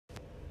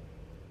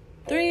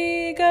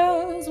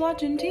girls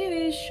watching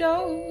TV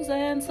shows,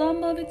 and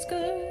some of it's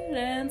good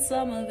and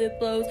some of it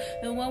blows.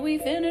 And when we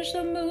finish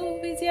the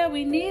movies, yeah,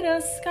 we need a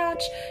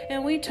scotch,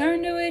 and we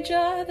turn to each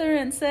other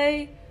and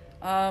say,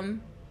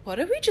 what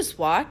did we just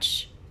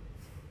watch?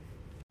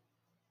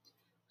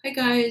 Hi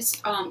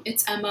guys,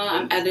 it's Emma.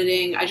 I'm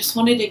editing. I just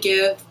wanted to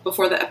give,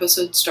 before the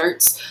episode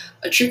starts,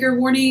 a trigger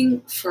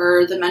warning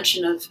for the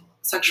mention of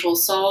sexual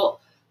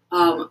assault,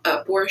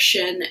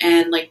 abortion,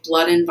 and like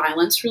blood and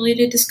violence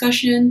related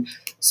discussion.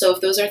 So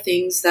if those are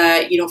things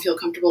that you don't feel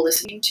comfortable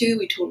listening to,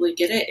 we totally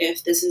get it.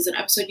 If this is an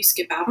episode you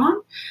skip out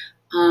on,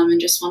 and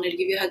just wanted to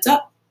give you a heads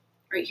up.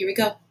 All right, here we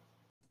go.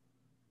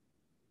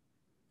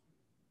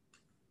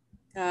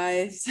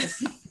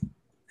 Guys.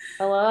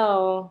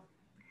 Hello.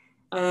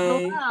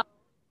 Hello.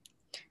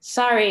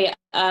 Sorry,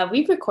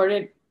 we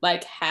recorded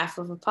like half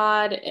of a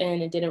pod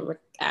and it didn't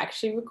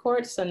actually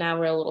record, so now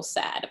we're a little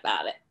sad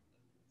about it.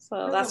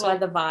 So that's why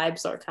the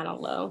vibes are kind of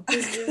low.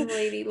 This Zoom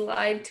lady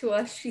lied to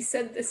us. She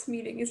said this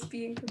meeting is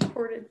being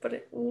recorded, but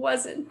it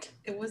wasn't.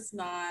 It was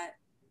not.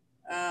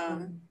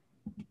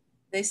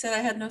 They said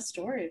I had no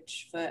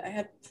storage, but I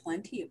had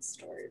plenty of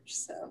storage,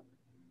 so.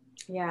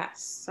 Yeah,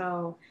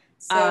 so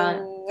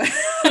Kiana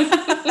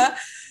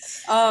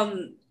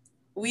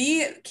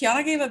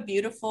gave a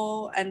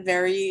beautiful and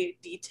very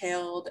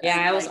detailed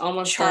I was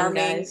almost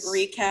charming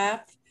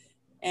recap,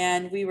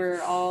 and we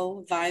were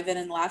all vibing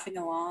and laughing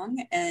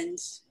along, and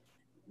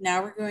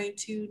now we're going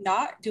to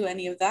not do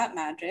any of that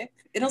magic.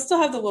 It'll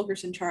still have the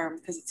Wilkerson charm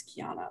because it's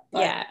Kiana,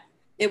 but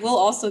it will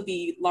also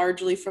be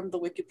largely from the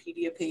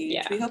Wikipedia page.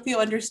 We hope you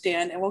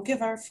understand, and we'll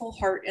give our full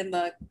heart in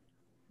the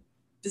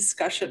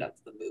discussion of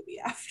the movie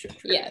after.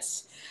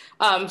 Yes.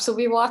 So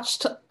we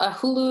watched a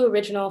Hulu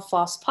original,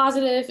 False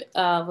Positive,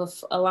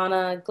 with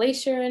Alana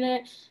Glacier in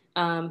it,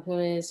 who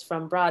is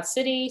from Broad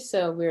City.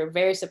 So we were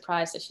very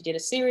surprised that she did a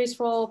series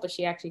role, but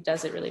she actually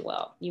does it really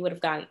well. You would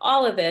have gotten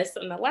all of this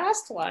in the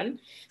last one,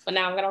 but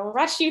now I'm going to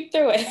rush you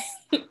through it.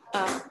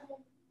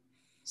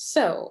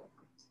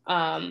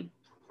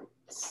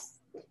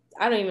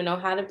 I don't even know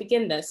how to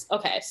begin this.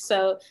 Okay,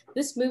 so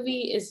this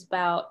movie is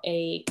about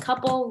a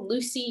couple,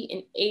 Lucy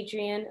and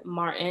Adrian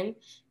Martin,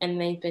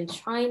 and they've been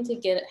trying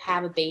to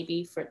have a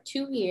baby for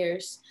 2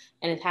 years,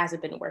 and it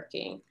hasn't been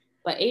working.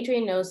 But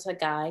Adrian knows a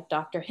guy,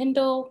 Dr.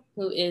 Hindle,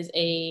 who is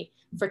a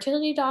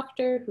fertility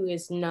doctor who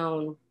is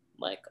known,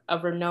 like a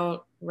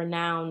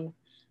renowned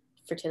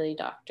fertility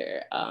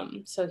doctor.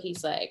 So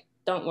he's like,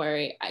 don't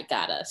worry, I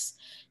got us.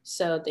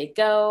 So they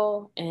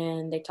go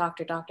and they talk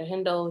to Dr.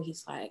 Hindle.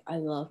 He's like, I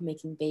love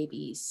making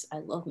babies. I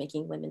love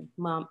making women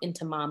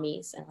into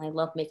mommies, and I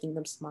love making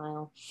them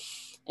smile.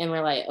 And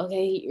we're like,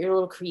 okay, you're a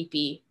little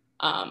creepy.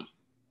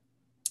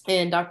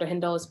 And Dr.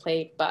 Hindle is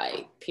played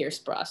by Pierce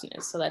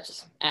Brosnan. So that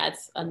just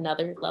adds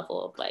another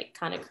level of like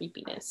kind of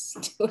creepiness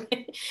to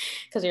it.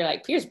 Because you're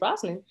like, Pierce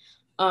Brosnan.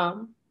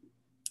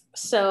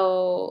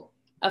 So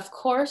of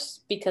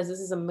course, because this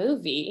is a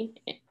movie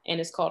and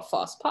it's called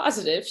False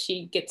Positive,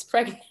 she gets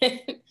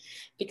pregnant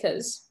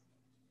because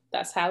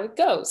that's how it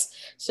goes.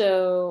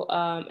 So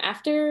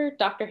after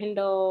Dr.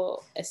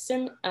 Hindle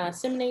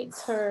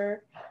inseminates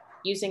her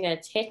using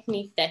a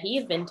technique that he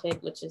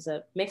invented, which is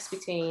a mix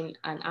between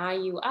an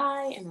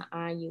IUI and an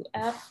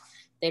IUF.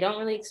 They don't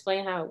really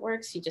explain how it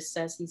works. He just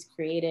says he's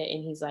created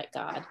and he's like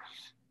God.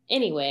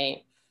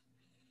 Anyway,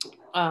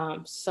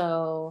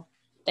 so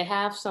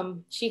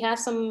she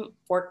has some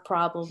work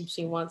problems.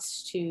 She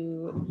wants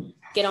to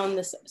get on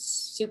this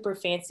super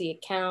fancy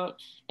account,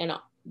 and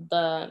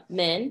the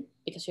men,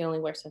 because she only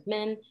works with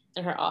men,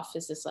 and her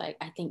office is like,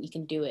 I think you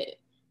can do it.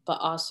 But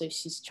also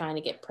she's trying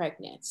to get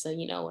pregnant. So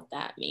you know what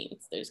that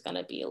means. There's going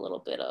to be a little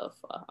bit of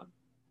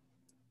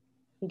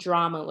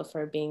drama with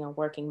her being a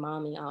working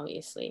mommy,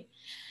 obviously.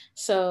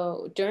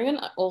 So during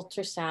an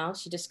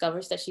ultrasound, she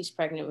discovers that she's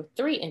pregnant with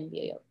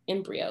 3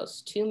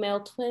 embryos, 2 male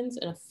twins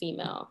and a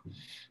female.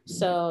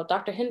 So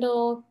Dr.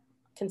 Hindle,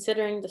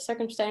 considering the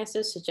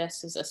circumstances,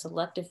 suggests a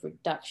selective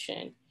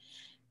reduction,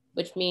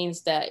 which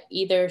means that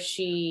either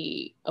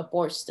she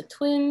aborts the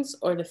twins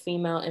or the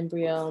female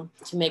embryo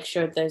to make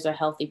sure there's a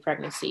healthy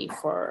pregnancy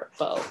for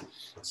both.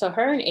 So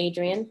her and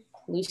Adrian,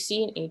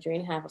 Lucy and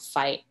Adrian, have a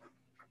fight.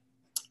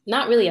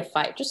 Not really a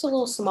fight, just a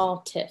little small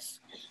tiff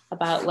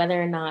about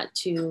whether or not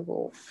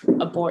to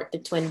abort the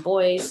twin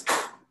boys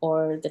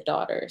or the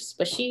daughters.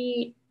 But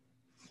she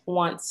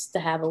wants to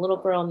have a little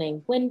girl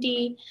named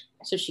Wendy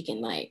so she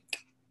can like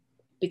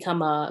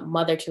become a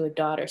mother to a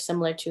daughter,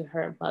 similar to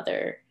her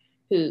mother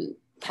who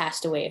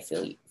passed away a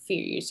few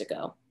years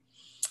ago.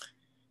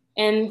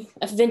 And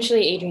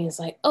eventually Adrian's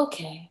like,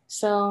 okay,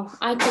 so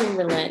I can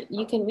relent.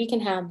 We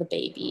can have the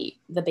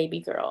baby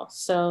girl.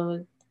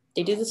 So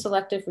they do the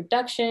selective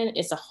reduction.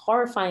 It's a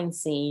horrifying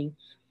scene,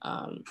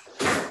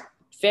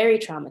 very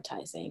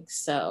traumatizing.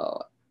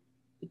 So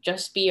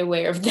just be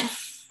aware of that.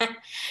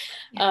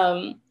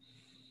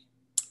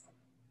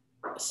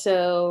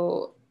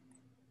 So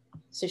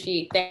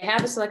they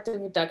have a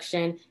selective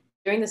reduction.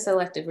 During the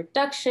selective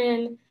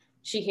reduction,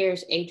 she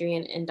hears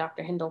Adrian and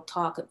Dr. Hindle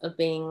talk of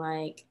being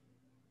like,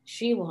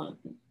 she wants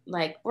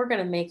like, we're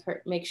gonna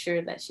make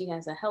sure that she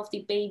has a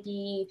healthy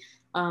baby.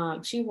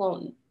 She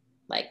won't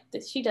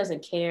she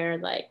doesn't care.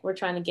 Like, we're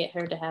trying to get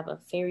her to have a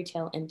fairy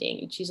tale ending.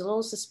 And she's a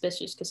little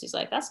suspicious because she's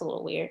like, that's a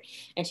little weird.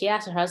 And she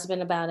asks her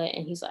husband about it,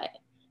 and he's like,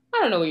 I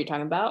don't know what you're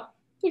talking about.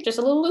 You're just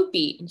a little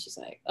loopy. And she's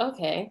like,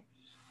 okay.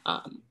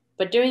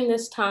 But during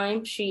this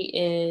time, she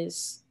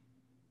is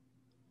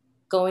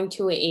going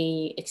to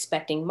a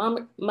expecting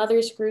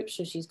mothers group.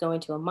 So she's going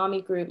to a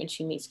mommy group, and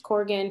she meets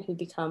Corgan, who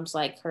becomes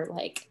like her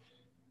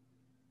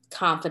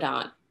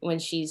confidant when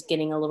she's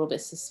getting a little bit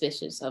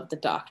suspicious of the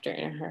doctor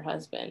and her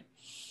husband.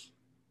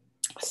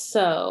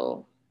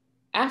 So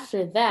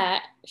after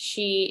that,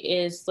 she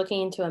is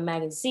looking into a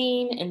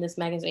magazine, and this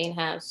magazine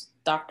has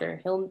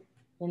Dr.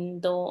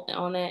 Hindle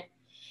on it.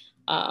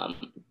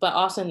 But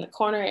also in the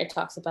corner, it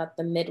talks about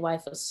the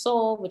midwife of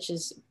soul, which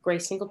is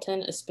Grace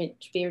Singleton, a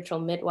spiritual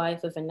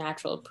midwife with a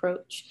natural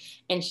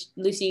approach. And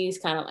Lucy's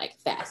kind of like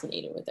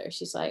fascinated with her.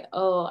 She's like,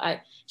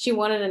 she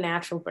wanted a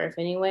natural birth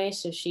anyway.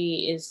 So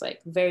she is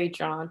like very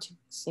drawn to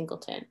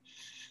Singleton.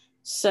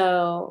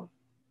 So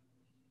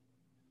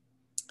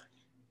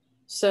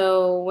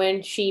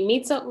when she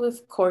meets up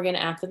with Corgan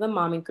after the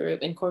mommy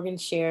group, and Corgan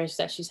shares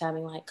that she's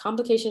having like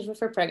complications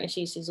with her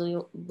pregnancy, she's a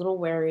little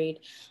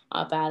worried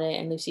about it,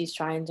 and Lucy's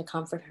trying to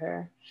comfort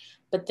her.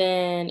 But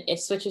then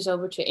it switches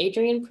over to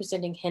Adrian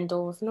presenting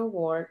Hindle with an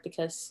award,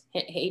 because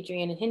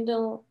Adrian and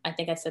Hindle, I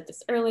think I said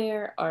this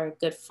earlier, are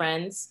good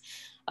friends.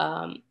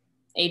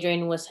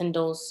 Adrian was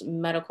Hindle's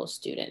medical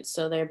student,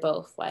 so they're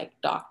both like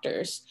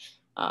doctors.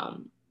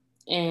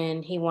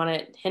 And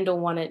Hindle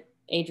wanted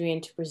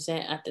Adrian to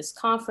present at this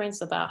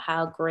conference about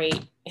how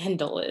great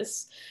Hindle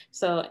is.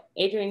 So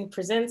Adrian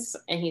presents,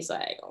 and he's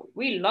like,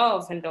 we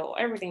love Hindle,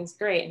 everything's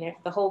great. And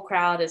the whole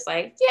crowd is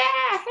like,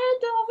 yeah,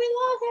 Hindle, we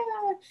love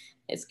him.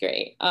 It's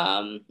great.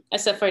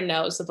 Except for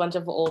no, it's a bunch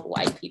of old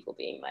white people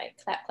being like,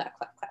 clap, clap,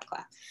 clap,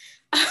 clap,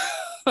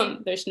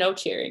 clap. There's no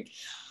cheering.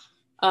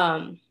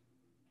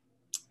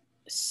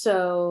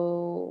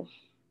 So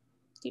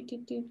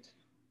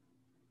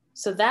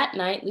that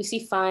night,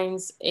 Lucy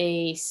finds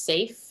a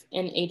safe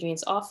in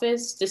Adrian's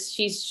office.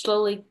 She's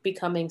slowly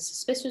becoming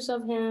suspicious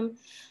of him,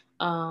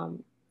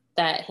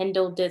 that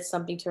Hindle did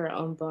something to her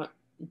own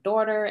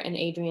daughter, and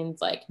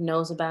Adrian's like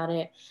knows about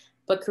it.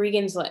 But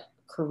Corrigan's like,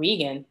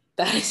 Corrigan?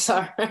 That is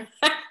our...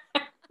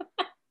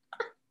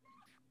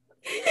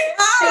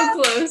 So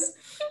close.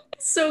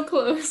 So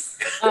close.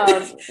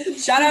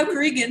 Shout out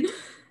Corrigan.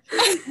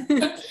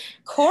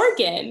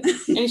 Corgan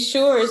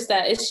ensures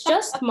that it's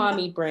just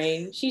mommy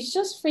brain. She's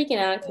just freaking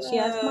out because she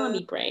has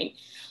mommy brain.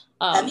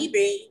 Mommy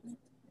brain.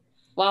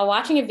 While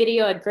watching a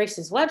video at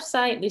Grace's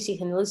website, Lucy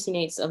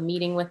hallucinates a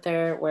meeting with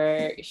her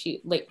where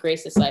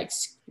Grace is like,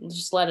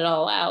 just let it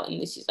all out, and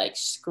Lucy's like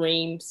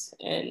screams,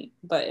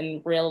 but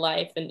in real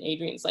life, and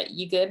Adrian's like,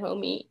 you good,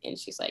 homie? And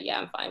she's like, yeah,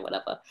 I'm fine,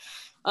 whatever.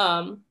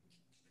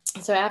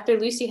 So after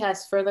Lucy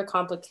has further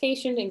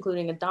complications,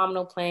 including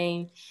abdominal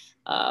pain,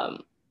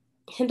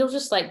 Hindle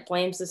just like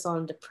blames this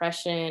on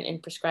depression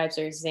and prescribes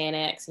her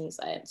Xanax, and he's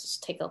like,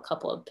 just take a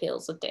couple of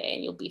pills a day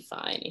and you'll be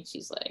fine. And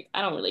she's like,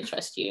 I don't really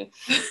trust you.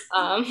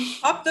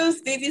 Pop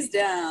those babies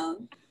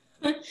down.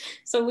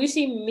 So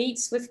Lucy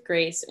meets with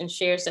Grace and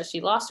shares that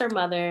she lost her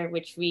mother,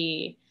 which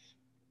we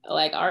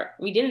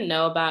didn't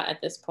know about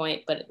at this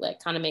point, but it like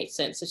kind of made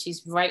sense. So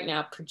she's right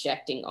now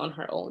projecting on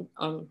her own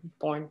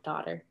unborn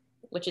daughter,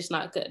 which is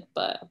not good,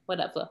 but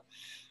whatever.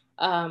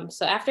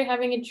 So after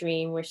having a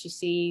dream where she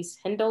sees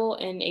Hindle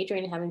and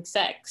Adrian having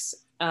sex,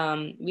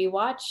 we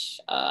watch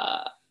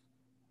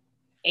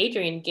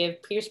Adrian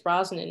give Pierce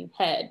Brosnan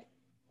head,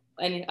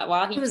 and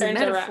while he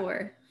turns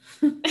around,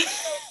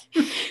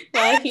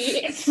 while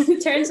he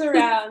turns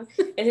around,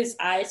 and his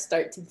eyes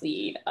start to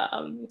bleed.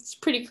 It's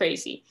pretty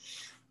crazy.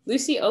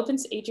 Lucy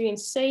opens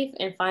Adrian's safe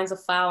and finds a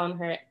file on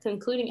her,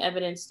 concluding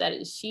evidence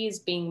that she is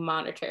being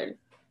monitored.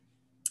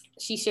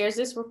 She shares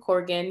this with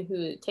Corgan,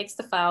 who takes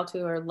the file to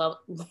her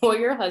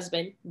lawyer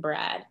husband,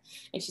 Brad.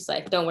 And she's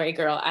like, don't worry,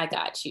 girl, I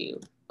got you.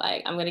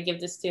 Like, I'm going to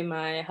give this to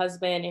my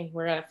husband and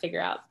we're going to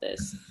figure out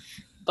this.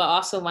 But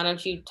also, why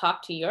don't you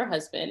talk to your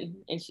husband?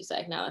 And she's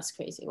like, no, that's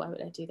crazy. Why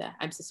would I do that?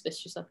 I'm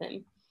suspicious of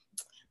him.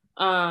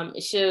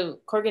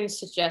 Corgan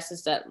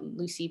suggests that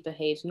Lucy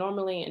behaves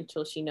normally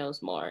until she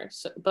knows more.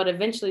 But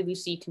eventually,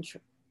 Lucy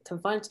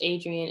confronts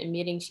Adrian,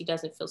 admitting she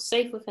doesn't feel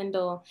safe with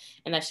Hindle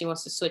and that she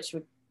wants to switch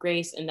with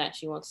Grace and that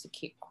she wants to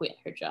quit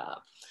her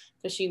job.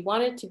 So she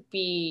wanted to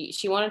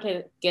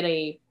get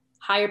a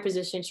higher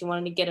position. She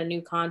wanted to get a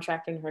new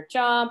contract in her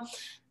job,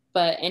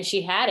 and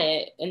she had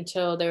it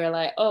until they were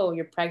like, oh,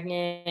 you're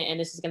pregnant and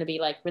this is going to be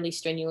like really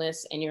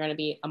strenuous and you're going to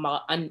be a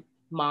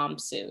mom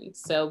soon.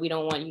 So we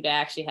don't want you to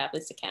actually have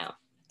this account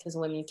because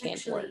women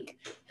can't work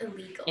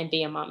illegal and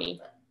be a mommy.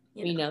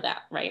 But, we know that,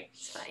 right?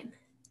 It's fine.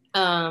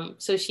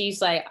 So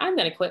she's like, I'm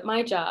going to quit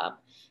my job.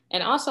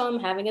 And also, I'm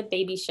having a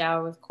baby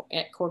shower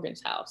at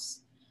Corgan's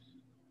house.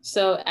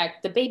 So at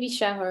the baby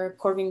shower,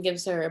 Corgan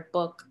gives her a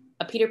book,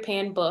 a Peter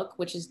Pan book,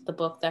 which is the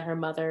book that her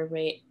mother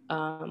read,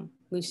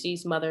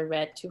 Lucy's mother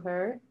read to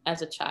her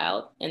as a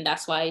child. And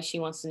that's why she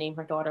wants to name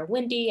her daughter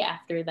Wendy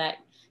after that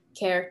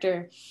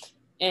character,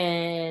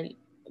 and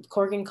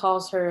Corgan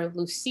calls her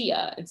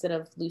Lucia instead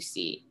of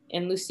Lucy.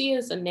 And Lucia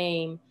is a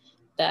name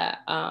that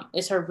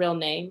is her real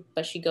name,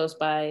 but she goes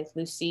by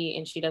Lucy,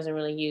 and she doesn't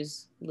really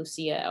use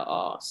Lucia at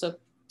all. So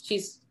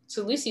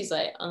Lucy's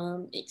like,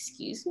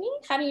 excuse me?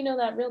 How do you know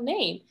that real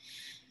name?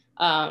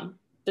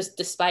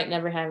 Despite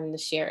never having to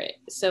share it.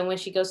 So when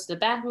she goes to the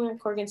bathroom at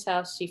Corgan's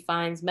house, she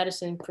finds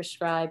medicine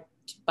prescribed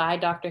by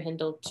Dr.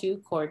 Hindle to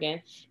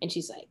Corgan. And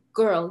she's like,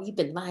 girl, you've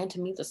been lying to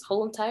me this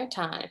whole entire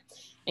time.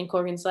 And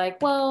Corgan's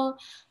like, well,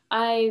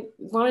 I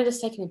wanted a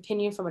second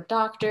opinion from a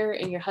doctor,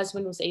 and your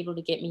husband was able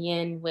to get me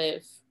in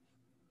with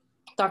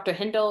Dr.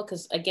 Hindle,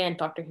 because again,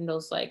 Dr.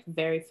 Hindle's like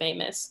very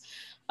famous.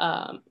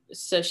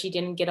 So she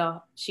didn't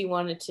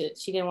want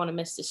to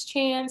miss this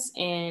chance,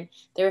 and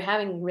they're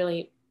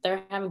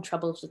having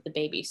troubles with the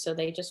baby. So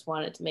they just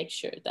wanted to make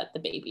sure that the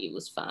baby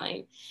was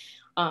fine.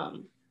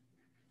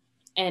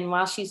 And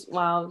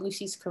while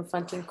Lucy's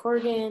confronting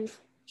Corgan,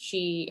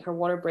 her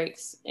water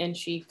breaks and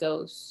she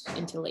goes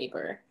into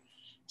labor.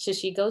 So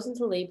she goes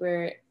into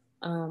labor,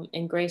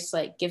 and Grace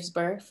like gives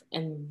birth,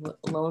 and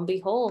lo and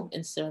behold,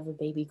 instead of a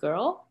baby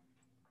girl,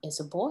 it's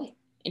a boy.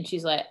 And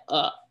she's like,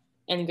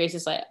 and Grace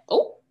is like,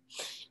 oh,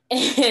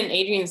 and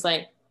Adrian's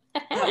like,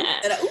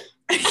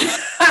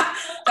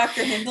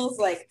 Dr. Hindle's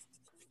like,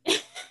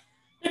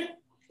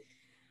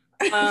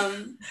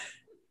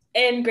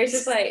 and Grace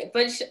is like,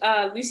 but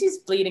Lucy's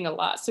bleeding a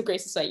lot. So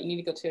Grace is like, you need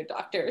to go to a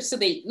doctor. So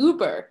they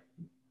Uber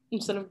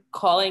instead of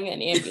calling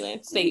an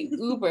ambulance. They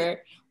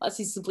Uber while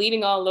she's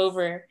bleeding all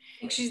over.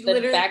 She's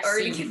literally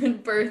already given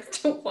birth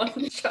to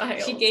one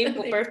child. She gave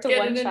birth to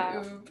one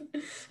child.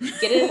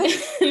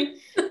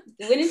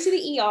 Went into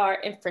the ER,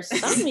 and for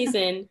some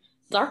reason,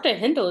 Dr.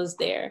 Hindle is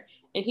there.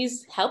 And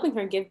he's helping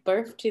her give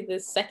birth to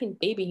this second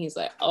baby. He's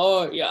like,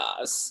 oh,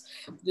 yes,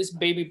 this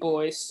baby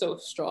boy is so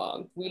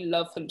strong. We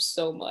love him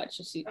so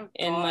much.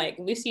 And like,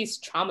 Lucy's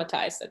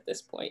traumatized at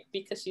this point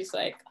because she's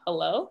like,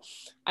 hello,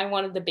 I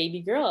wanted the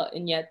baby girl,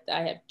 and yet I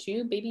have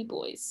two baby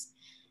boys.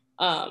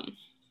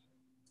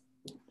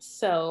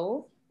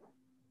 So,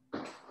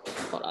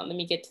 hold on, let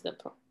me get to the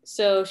point.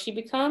 So she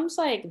becomes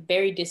like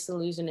very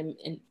disillusioned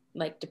and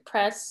like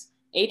depressed.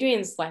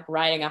 Adrian's like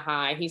riding a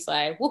high. He's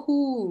like,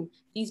 woohoo,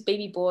 these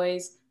baby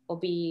boys will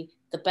be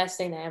the best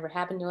thing that ever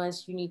happened to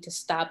us. You need to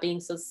stop being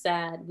so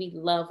sad. We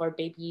love our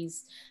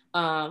babies.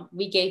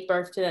 We gave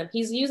birth to them.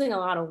 He's using a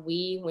lot of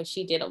we when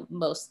she did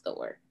most of the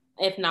work,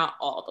 if not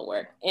all the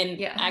work.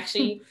 And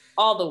actually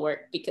all the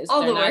work, because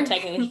all they're not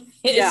technically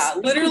his. Yeah,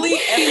 literally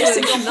every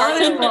single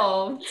part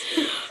involved.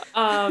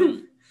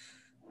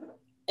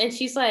 And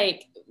she's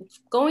like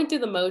going through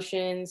the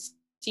motions.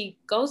 She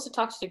goes to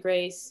talk to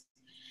Grace.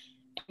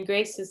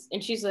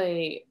 And she's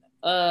like,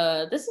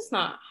 this is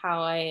not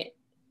how I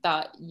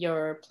thought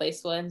your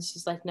place was. And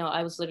she's like, no,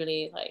 I was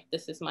literally like,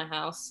 this is my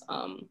house.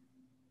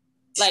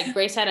 Like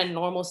Grace had a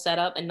normal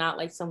setup and not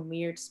like some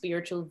weird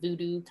spiritual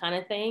voodoo kind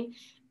of thing.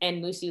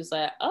 And Lucy was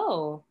like,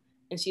 oh.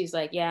 And she's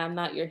like, yeah, I'm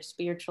not your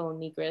spiritual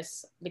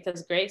negress,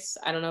 because Grace,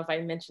 I don't know if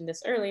I mentioned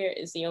this earlier,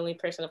 is the only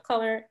person of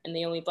color and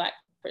the only Black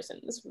person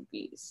in this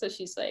movie. So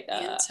she's like,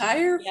 the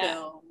entire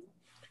film.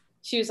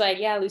 She was like,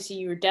 yeah, Lucy,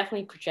 you were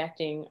definitely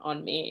projecting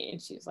on me. And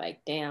she was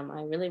like, damn,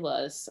 I really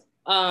was.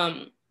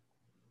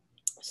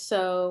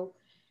 So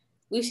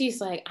Lucy's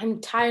like, I'm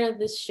tired of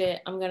this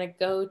shit. I'm going to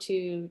go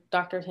to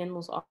Dr.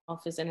 Hindle's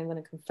office and I'm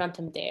going to confront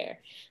him there.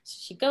 So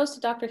she goes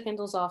to Dr.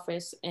 Hindle's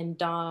office, and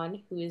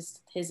Dawn, who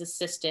is his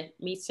assistant,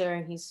 meets her,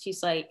 and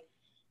she's like,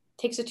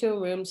 takes her to a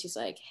room. She's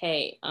like,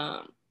 hey,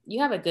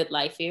 you have a good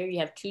life here. You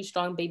have two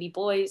strong baby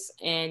boys,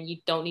 and you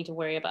don't need to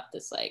worry about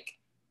this like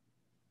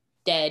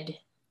dead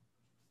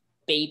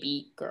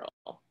baby girl.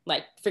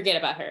 Like, forget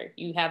about her.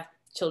 You have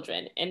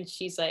children. And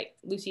she's like,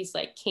 Lucy's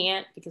like,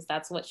 can't, because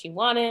that's what she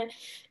wanted,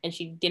 and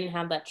she didn't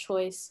have that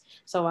choice.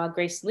 So while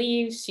Grace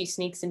leaves, she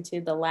sneaks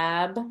into the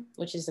lab,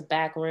 which is a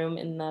back room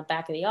in the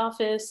back of the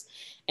office,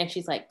 and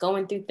she's like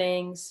going through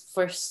things.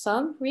 For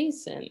some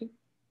reason,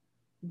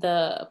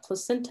 the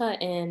placenta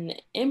and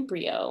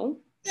embryo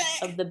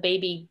of the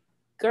baby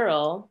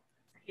girl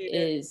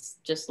is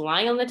just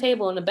lying on the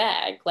table in a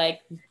bag.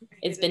 Like,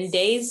 it's been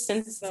days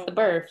since the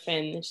birth,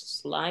 and it's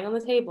just lying on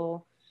the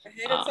table. I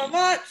hate it so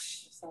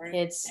much. Sorry.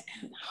 It's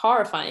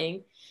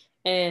horrifying.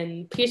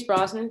 And Pierce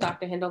Brosnan,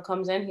 Dr. Hindle,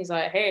 comes in. He's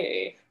like,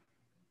 hey,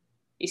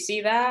 you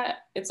see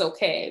that? It's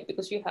okay,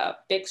 because you have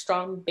big,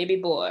 strong baby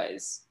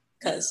boys.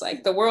 Because,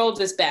 like, the world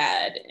is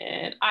bad,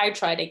 and I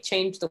try to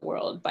change the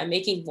world by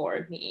making more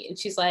of me. And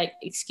she's like,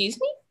 excuse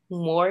me?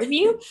 More of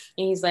you?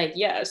 And he's like,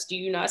 yes. Do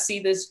you not see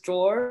this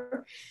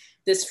drawer?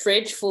 This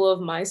fridge full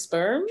of my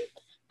sperm?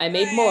 I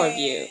made more of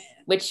you.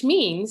 Which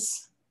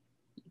means,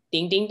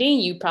 ding, ding, ding,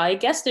 you probably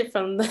guessed it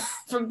from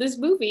this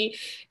movie,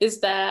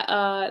 is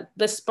that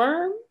the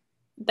sperm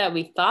that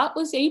we thought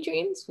was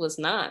Adrian's was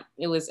not.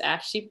 It was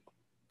actually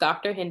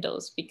Dr.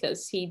 Hindle's,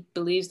 because he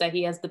believes that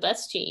he has the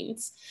best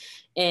genes,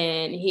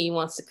 and he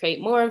wants to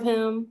create more of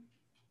him,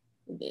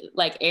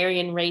 like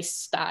Aryan race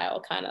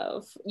style kind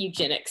of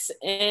eugenics.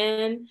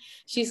 And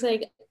she's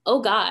like,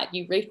 oh God,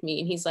 you raped me.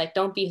 And he's like,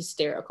 don't be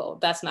hysterical.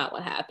 That's not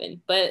what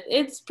happened. But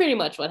it's pretty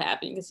much what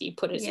happened because he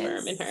put his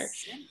sperm in her.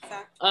 In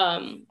fact.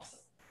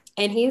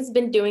 And he's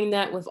been doing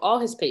that with all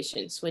his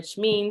patients, which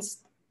means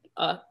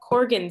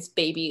Corgan's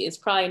baby is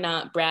probably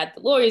not Brad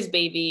the lawyer's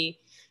baby.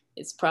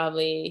 It's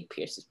probably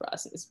Pierce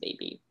Brosnan's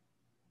baby,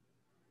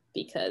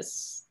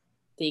 because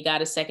they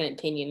got a second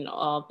opinion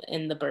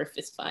and the birth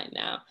is fine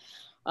now.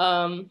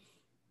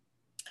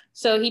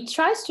 So he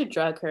tries to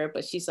drug her,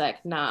 but she's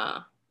like,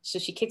 nah. So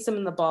she kicks him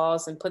in the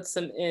balls and puts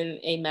him in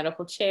a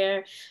medical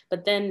chair.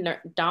 But then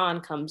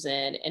Dawn comes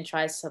in and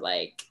tries to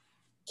like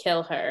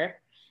kill her.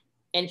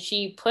 And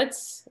she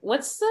puts,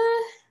 what's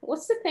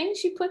the thing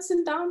she puts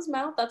in Dawn's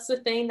mouth? That's the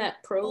thing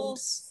that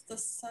probes. The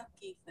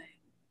sucky thing.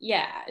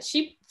 Yeah,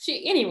 she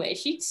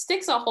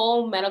sticks a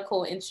whole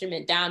medical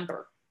instrument down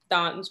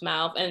Dawn's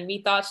mouth, and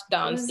we thought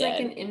Dawn's dead. It was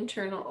like an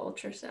internal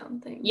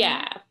ultrasound thing.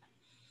 Yeah.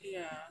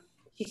 Yeah.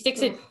 She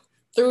sticks it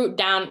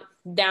down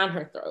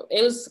her throat.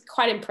 It was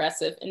quite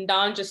impressive, and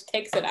Dawn just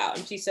takes it out,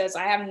 and she says,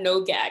 "I have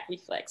no gag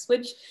reflex,"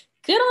 which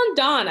good on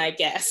Dawn, I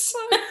guess.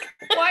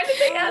 Why did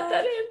they add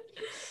that in?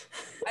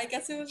 I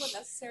guess it was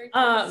unnecessary.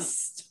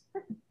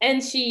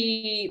 And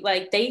she,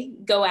 like, they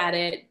go at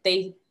it,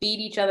 they beat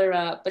each other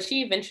up, but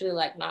she eventually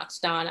like knocks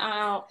Dawn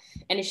out,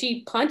 and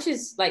she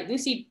punches, like,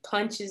 Lucy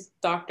punches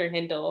Dr.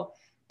 Hindle,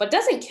 but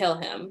doesn't kill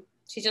him.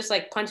 She just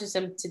like punches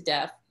him to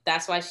death.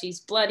 That's why she's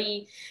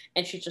bloody,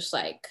 and she just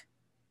like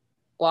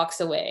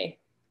walks away,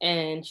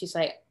 and she's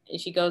like,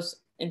 and she goes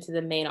into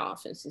the main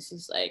office, and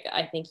she's like,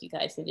 I think you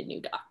guys need a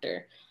new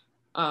doctor.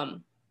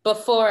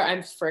 Before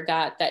I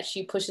forgot that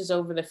she pushes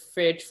over the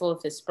fridge full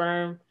of his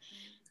sperm,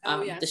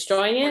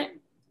 destroying it.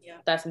 Yeah,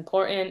 that's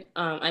important.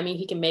 I mean,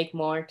 he can make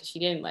more because she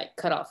didn't like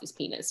cut off his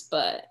penis,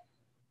 but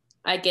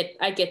I get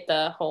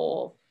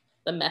the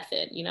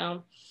method, you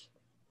know.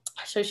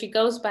 So she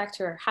goes back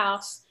to her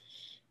house,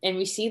 and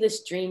we see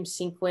this dream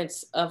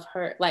sequence of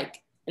her,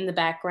 like, in the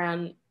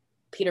background,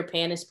 Peter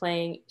Pan is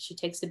playing. She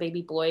takes the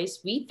baby boys.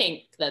 We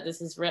think that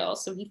this is real,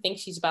 so we think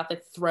she's about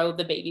to throw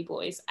the baby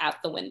boys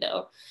out the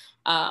window.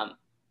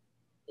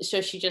 So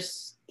she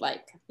just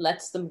like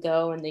lets them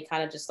go, and they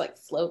kind of just like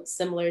float,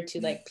 similar to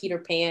like Peter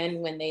Pan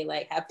when they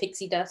like have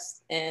pixie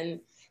dust and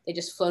they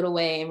just float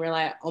away, and we're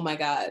like, oh my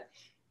God,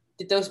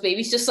 did those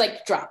babies just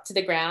like drop to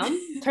the ground?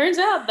 Turns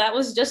out that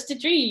was just a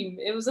dream.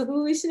 It was a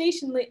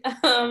hallucination. It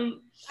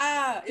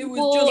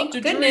was just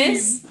a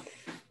dream.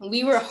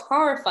 We were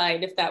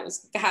horrified if that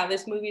was how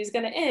this movie is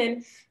going to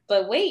end,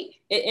 but wait,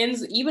 it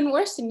ends even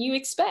worse than you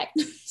expect.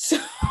 So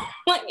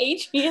like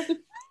Adrian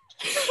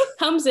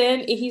comes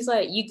in, and he's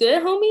like, you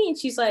good, homie? And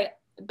she's like,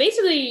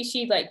 basically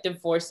she like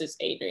divorces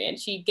Adrian.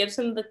 She gives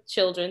him the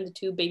children, the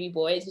two baby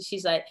boys, and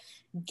she's like,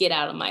 get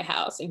out of my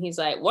house. And he's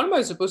like, what am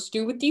I supposed to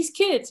do with these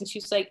kids? And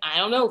she's like, I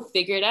don't know,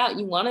 figure it out.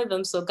 You wanted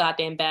them so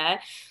goddamn bad.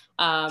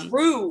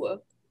 True.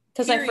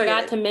 Because I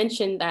forgot to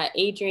mention that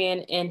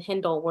Adrian and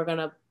Hindle were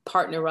gonna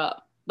partner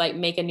up, like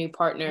make a new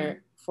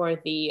partner for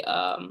the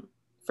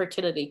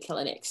fertility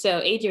clinic.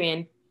 So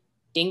Adrian,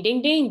 ding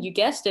ding ding, you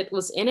guessed it,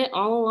 was in it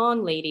all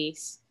along,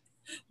 ladies.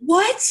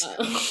 What?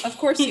 Of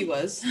course he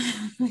was.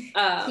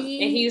 And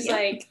he was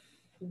like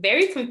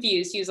very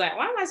confused. He was like,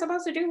 what am I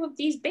supposed to do with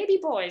these baby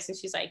boys? And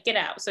she's like, get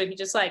out. So he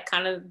just like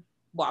kind of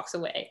walks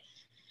away.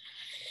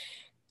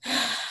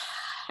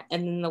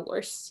 And then the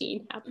worst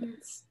scene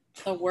happens.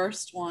 The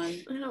worst one.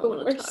 I don't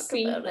want to talk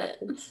about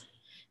it.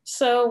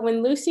 So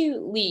when Lucy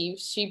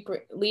leaves, she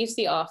leaves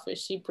the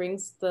office. She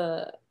brings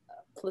the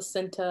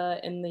placenta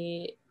and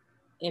the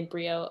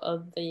embryo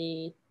of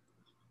the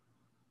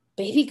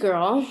baby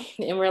girl,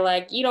 and we're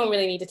like, you don't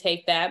really need to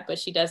take that, but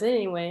she does it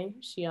anyway.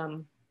 She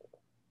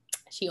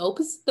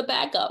opens the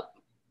bag up.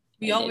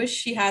 We all wish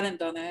she hadn't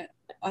done it.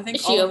 I think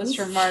all of us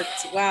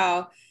remarked,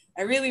 wow,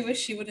 I really wish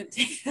she wouldn't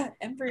take that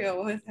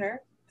embryo with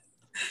her.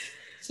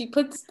 She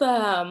puts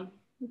the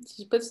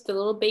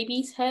little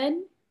baby's head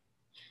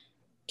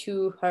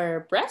to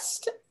her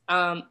breast,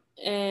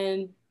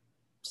 and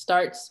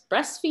starts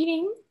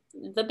breastfeeding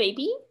the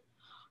baby.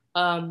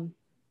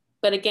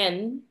 But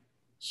again,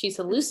 she's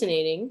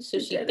hallucinating, so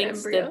she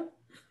thinks the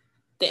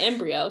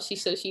embryo. She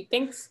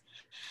thinks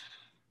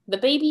the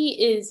baby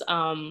is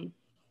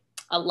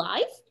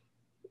alive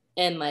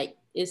and like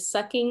is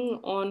sucking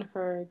on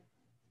her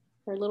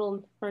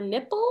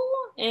nipple,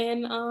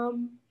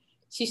 and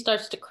she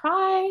starts to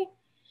cry,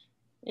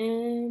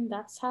 and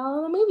that's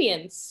how the movie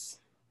ends.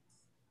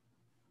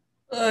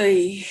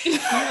 Oy.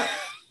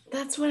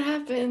 That's what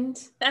happened.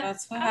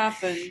 That's what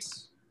happened.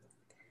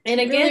 And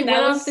again, really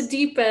that was off the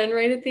deep end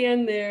right at the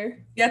end there.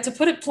 Yeah, to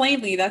put it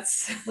plainly,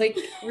 that's like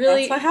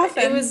really that's what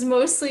happened. It was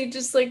mostly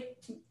just like,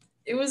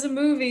 it was a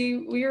movie.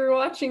 We were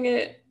watching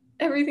it.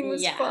 Everything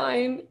was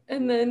fine.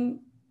 And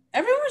then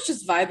everyone was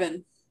just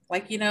vibing.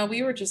 Like, you know,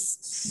 we were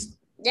just...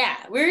 Yeah,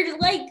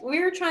 we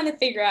were trying to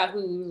figure out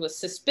who was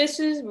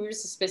suspicious. We were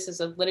suspicious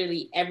of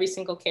literally every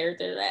single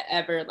character that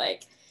ever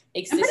like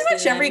existed. And pretty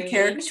much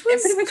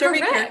every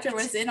character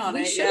was in on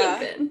it.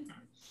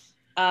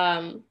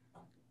 Yeah.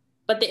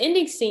 But the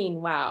ending scene,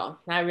 wow,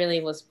 that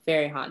really was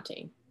very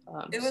haunting.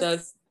 It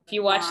was if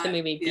you watch the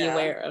movie, be yeah.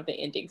 aware of the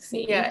ending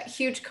scene. Yeah,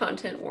 huge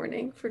content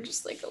warning for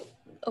just like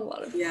a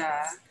lot of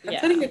Yeah. I'm Yeah.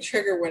 putting a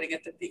trigger warning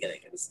at the beginning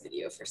of this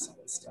video for some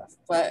of the stuff.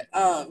 But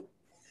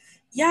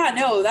yeah,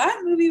 no,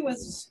 that movie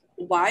was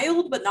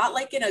wild, but not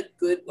like in a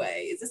good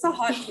way. Is this a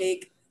hot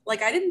take?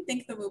 Like, I didn't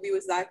think the movie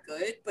was that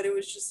good, but it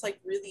was just like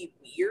really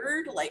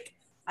weird. Like,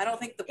 I don't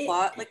think the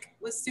plot like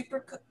was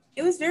super.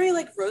 It was very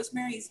like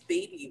Rosemary's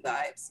Baby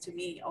vibes to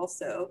me,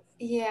 also.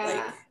 Yeah.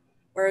 Like,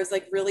 where it was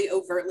like really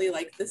overtly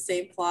like the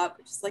same plot,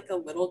 but just like a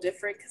little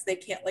different because they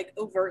can't like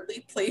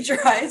overtly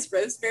plagiarize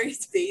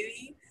Rosemary's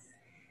Baby.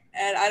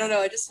 And I don't know,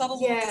 I just felt a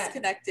little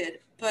disconnected.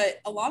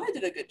 But Alana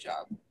did a good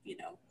job, you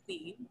know,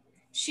 Queen.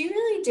 She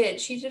really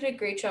did. She did a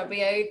great job. But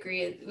yeah, I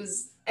agree.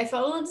 I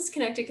felt a little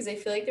disconnected because I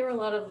feel like there were a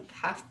lot of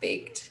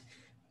half-baked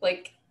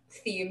like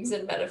themes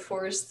and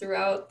metaphors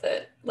throughout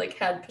that like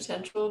had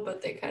potential,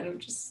 but they kind of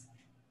just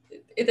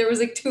there was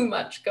like too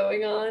much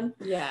going on.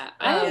 Yeah,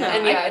 I don't know.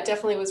 And yeah, it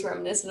definitely was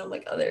reminiscent of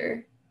like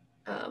other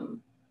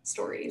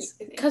stories.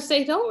 Because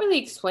they don't really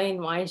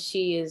explain why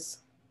she is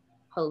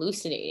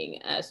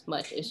hallucinating as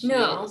much as she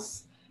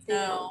is.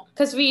 No.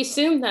 Because we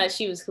assumed that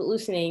she was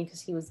hallucinating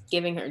because he was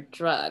giving her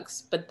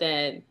drugs, but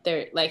then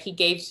he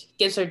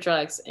gives her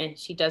drugs and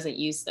she doesn't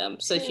use them,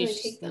 so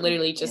she's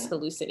literally just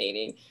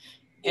hallucinating.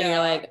 And you're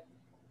like,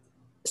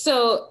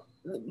 so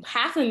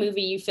half the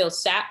movie you feel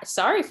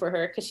sorry for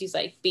her because she's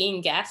like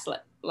being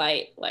gaslit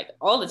like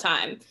all the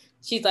time.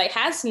 She's like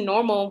has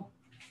normal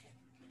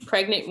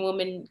pregnant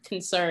woman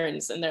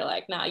concerns, and they're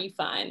like, nah, you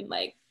fine,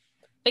 like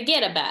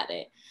forget about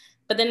it.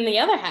 But then in the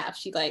other half,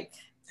 she like,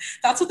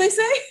 that's what they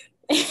say.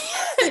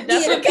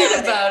 That's what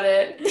about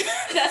it.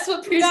 That's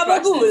what Pierce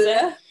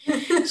Brosnan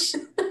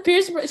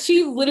said.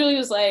 She literally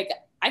was like,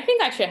 I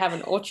think I should have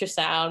an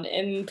ultrasound,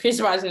 and Pierce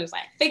Brosnan was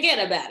like,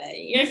 forget about it.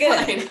 You're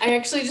good. Fine. I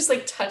actually just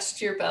like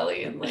touched your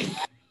belly, and like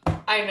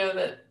I know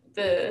that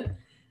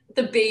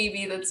the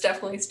baby that's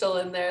definitely still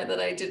in there that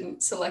I didn't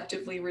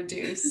selectively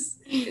reduce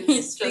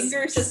is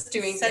just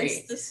doing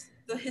great.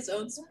 His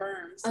own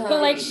sperm. So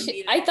but like,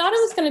 I thought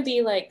it was gonna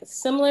be like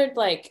similar,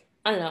 like.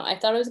 I don't know. I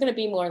thought it was gonna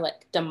be more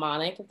like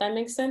demonic, if that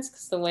makes sense.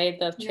 Because the way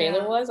the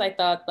trailer was, I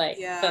thought like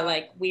the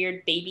like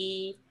weird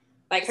baby,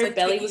 like her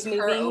belly was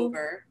moving.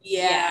 Over.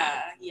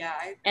 Yeah.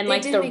 And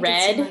like the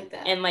red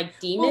and like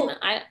demon. Well,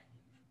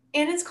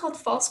 and it's called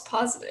false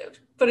positive,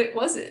 but it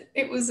wasn't.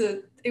 It was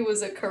a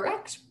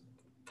correct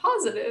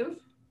positive.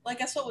 Well, I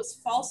guess what was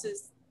false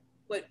is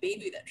what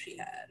baby that she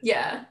had.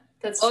 Yeah,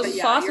 that's true.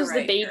 False was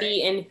the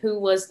baby, and who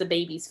was the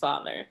baby's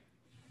father?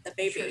 The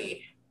baby. True.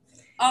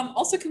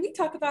 Also, can we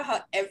talk about how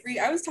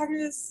I was talking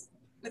to this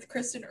with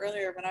Kristen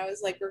earlier when I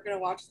was like, we're going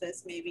to watch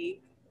this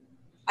maybe.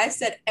 I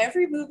said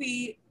every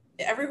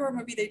horror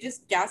movie, they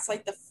just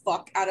gaslight the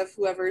fuck out of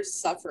whoever's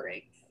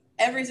suffering.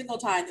 Every single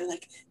time. They're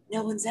like,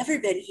 no one's ever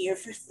been here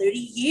for 30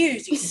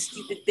 years, you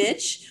stupid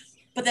bitch.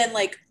 But then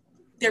like,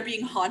 they're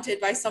being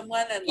haunted by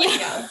someone and like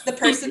the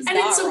person's and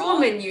not it's a wrong.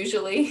 Woman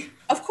usually.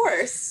 Of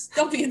course.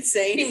 Don't be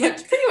insane.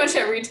 Pretty much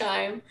every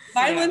time.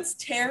 Violence,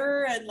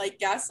 terror, and like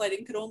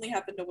gaslighting could only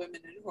happen to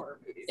women in horror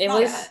movies. It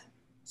was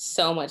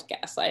so much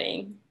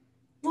gaslighting.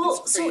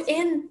 Well, so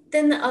and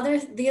then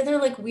the other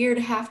like weird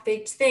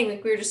half-baked thing,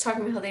 like we were just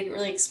talking about how they didn't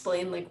really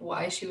explain like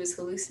why she was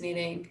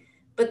hallucinating.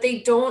 But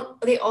they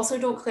also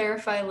don't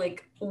clarify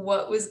like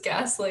what was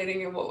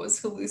gaslighting and what was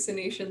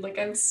hallucination. Like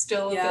I'm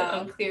still a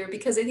bit unclear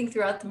because I think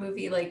throughout the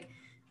movie, like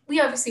we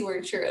obviously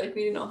weren't sure, like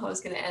we didn't know how it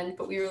was going to end,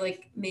 but we were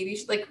like, maybe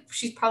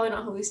she's probably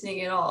not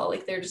hallucinating at all.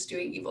 Like they're just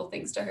doing evil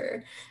things to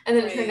her. And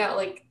then it turned out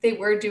like they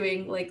were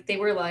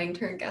lying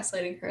to her and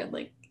gaslighting her and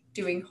like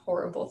doing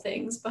horrible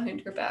things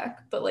behind her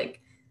back. But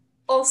like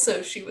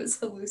also she was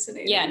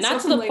hallucinating. Yeah,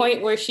 not to the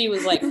point where she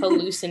was like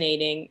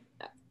hallucinating.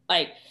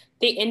 Like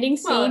the ending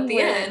scene at the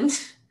end.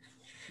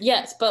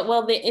 Yes, but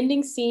the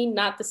ending scene,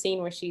 not the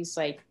scene where she's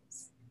like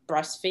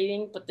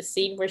breastfeeding, but the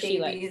scene where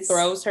she like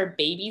throws her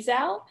babies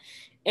out.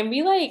 And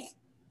we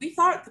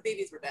thought the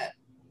babies were dead.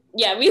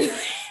 Yeah, we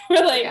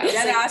were like,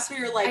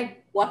 we were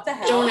like, what the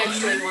hell? I don't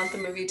actually want the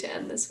movie to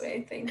end this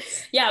way,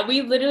 thanks. Yeah,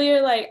 we literally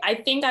are like, I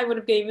think I would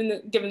have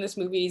given this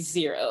movie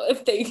 0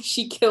 if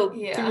she killed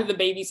threw the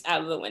babies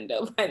out of the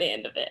window by the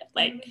end of it.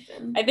 Like,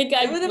 I think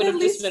I would have at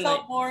least just been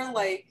felt more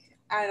like,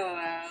 I don't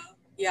know.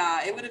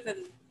 Yeah, it would have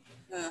been.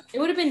 It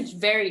would have been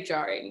very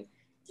jarring.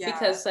 Yeah.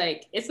 Because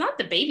like it's not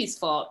the baby's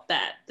fault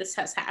that this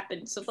has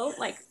happened, so don't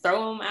like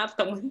throw them out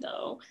the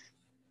window.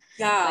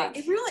 Yeah, like,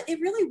 it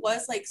really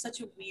was like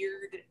such a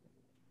weird,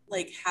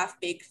 like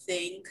half-baked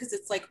thing because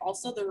it's like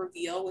also the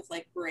reveal with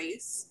like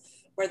Grace,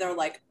 where they're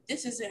like,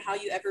 "This isn't how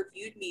you ever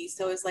viewed me."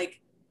 So it's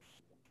like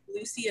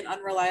Lucy an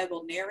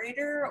unreliable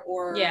narrator,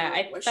 or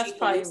was she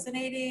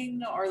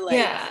hallucinating, or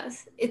like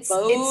it's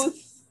both.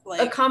 It's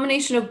like a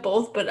combination of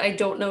both, but I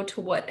don't know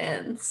to what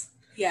ends.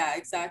 Yeah,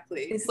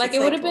 exactly. It's like it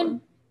would have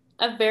been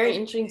a very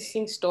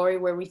interesting story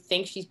where we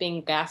think she's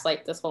being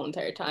gaslighted this whole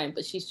entire time,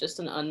 but she's just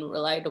an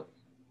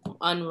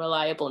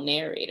unreliable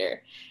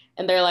narrator.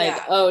 And they're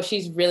like, oh,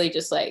 she's really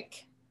just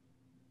like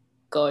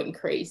going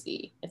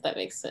crazy, if that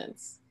makes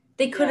sense.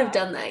 They could have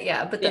Yeah. done that,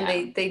 yeah, but then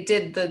Yeah. they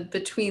did the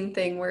between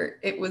thing where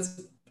it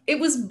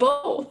was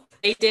both.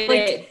 They did Like,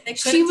 it. They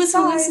She couldn't was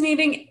decide.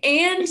 hallucinating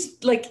and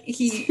like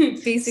he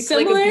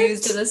basically Similar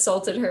abused to- and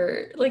assaulted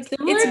her. Like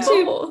Similar it's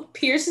to both.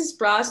 Pierce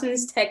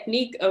Brosnan's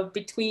technique of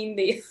between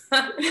the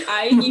Oh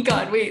my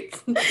god, wait.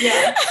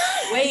 Yeah.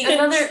 Wait,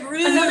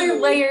 Another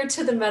layer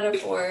to the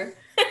metaphor.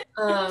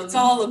 It's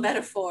all a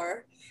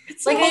metaphor.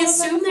 It's Like all I a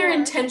assume their metaphor.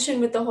 intention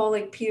with the whole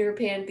like Peter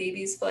Pan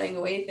babies flying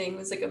away thing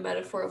was like a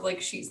metaphor of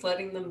like she's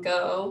letting them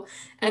go,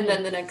 and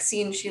then the next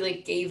scene she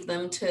like gave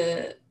them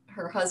to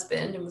her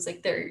husband and was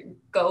like, "There,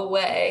 go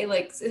away."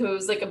 Like so it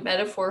was like a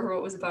metaphor for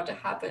what was about to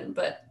happen,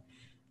 but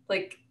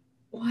like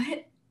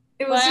what?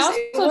 It was Well, I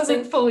it also wasn't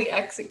think- fully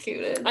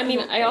executed. I mean,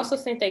 don't I think. also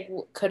think they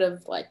could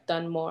have like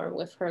done more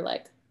with her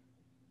like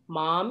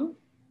mom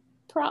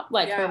her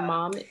Yeah.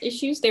 mom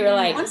issues. They were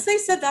like, Once they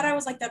said that, I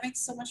was like, that makes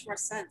so much more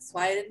sense.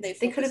 Why didn't they?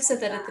 They could have focus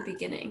said on that at the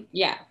beginning.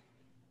 yeah.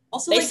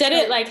 Also, They like, said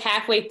it like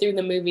halfway through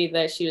the movie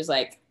that she was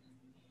like,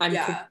 I'm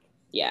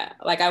yeah.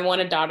 like I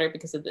want a daughter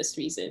because of this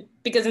reason.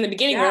 Because in the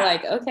beginning we're Yeah.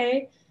 like,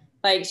 okay,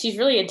 like she's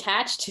really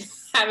attached to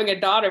having a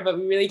daughter, but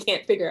we really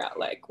can't figure out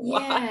like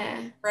why.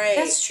 Yeah. Right.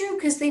 That's true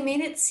because they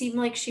made it seem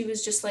like she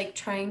was just like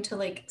trying to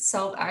like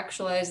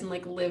self-actualize and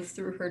like live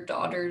through her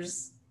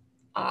daughter's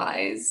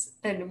eyes,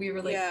 and we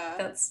were like, Yeah.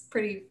 that's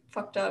pretty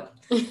fucked up.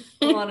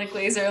 Ilana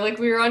Glazer, like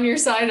we were on your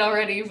side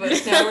already, but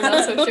now we're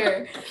not so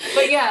sure.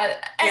 But yeah,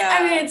 I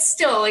Yeah. mean, it's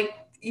still like,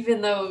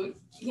 even though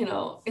you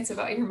know it's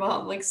about your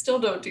mom, like still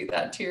don't do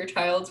that to your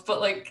child.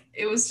 But like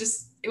it was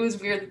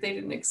weird that they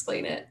didn't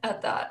explain it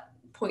at that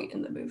point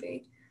in the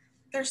movie.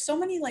 There's so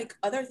many like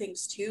other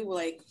things too.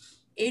 Like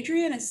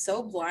Adrian is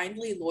so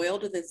blindly loyal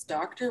to this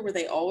doctor where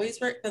they always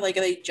were, but like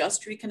they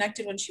just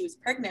reconnected when she was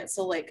pregnant.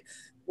 So like,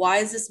 why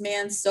is this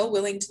man so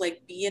willing to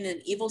like be in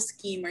an evil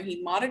scheme where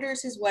he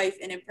monitors his wife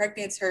and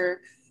impregnates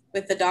her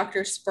with the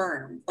doctor's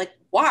sperm? Like,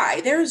 why?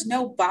 There's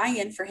no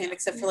buy-in for him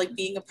except for like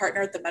being a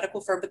partner at the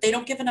medical firm, but they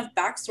don't give enough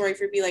backstory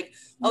for be like,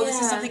 oh, this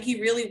is Yeah. something he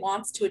really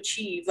wants to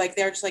achieve. Like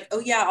they're just like, oh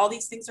yeah, all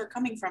these things are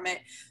coming from it.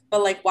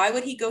 But like, why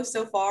would he go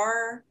so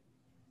far?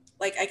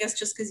 Like, I guess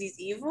just because he's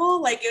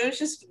evil? Like, it was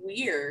just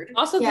weird.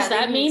 Also, Yeah, does they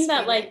that didn't mean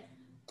that explain like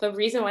the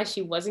reason why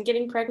she wasn't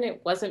getting pregnant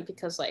wasn't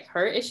because like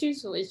her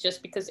issues, it was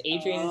just because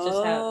Adrian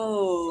just had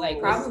like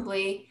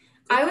Probably.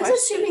 Good I was question.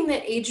 assuming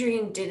that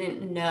Adrian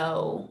didn't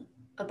know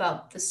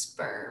about the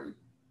sperm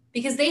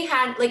because they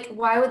had like,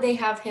 why would they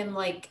have him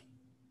like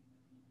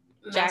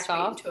Jack masturbate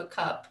off? into a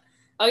cup?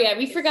 Oh yeah,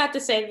 we forgot to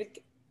say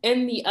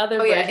in the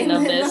other Oh yeah, version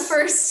of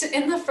this.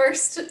 in the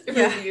first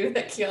Yeah. review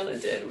that Kiana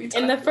did, we In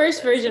talked the about first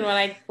this. version, when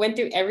I went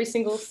through every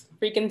single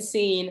freaking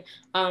scene,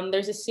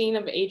 there's a scene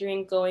of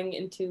Adrian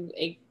going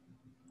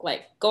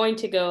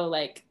to go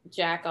like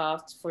jack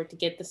off to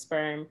get the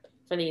sperm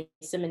for the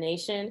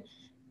insemination.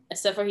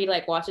 Except for he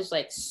like watches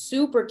like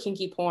super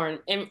kinky porn,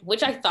 and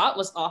which I thought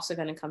was also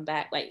gonna come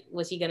back. Like,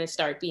 was he gonna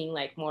start being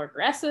like more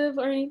aggressive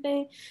or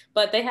anything?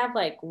 But they have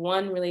like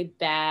one really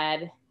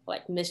bad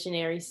like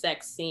missionary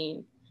sex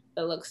scene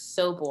that looks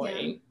so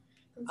boring.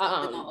 Did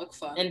not look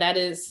fun. And that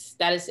is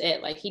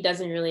it. Like, he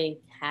doesn't really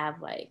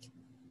have like,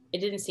 it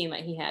didn't seem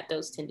like he had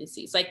those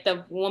tendencies. Like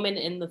the woman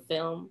in the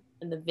film,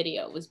 in the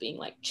video, was being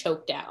like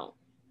choked out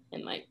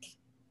and like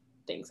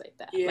things like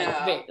that.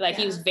 Yeah.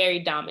 He was very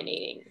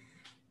dominating.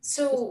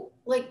 So,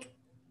 like,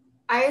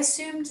 I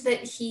assumed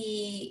that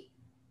he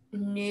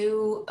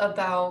knew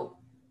about,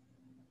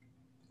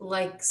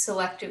 like,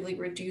 selectively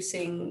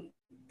reducing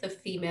the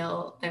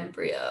female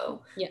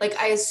embryo. Yeah. Like,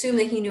 I assumed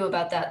that he knew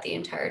about that the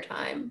entire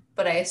time,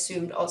 but I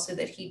assumed also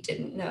that he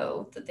didn't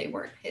know that they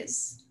weren't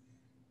his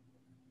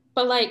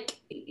But like,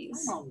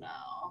 babies. I don't know.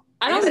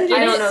 I don't They get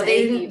I it. don't know. They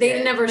say didn't. he They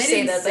did. never They say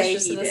didn't that. say That's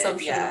just he an did,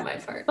 assumption yeah. on my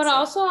part. But so.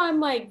 also, I'm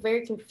like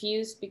very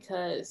confused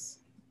because,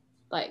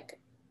 like,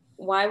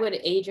 why would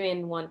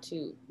Adrian want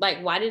to,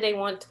 like, why did they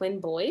want twin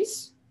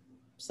boys?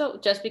 So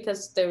just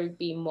because there would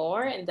be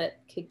more and that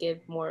could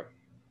give more,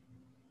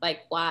 like,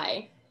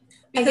 why?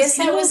 I Because guess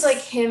he that was like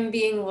him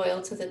being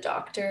loyal to the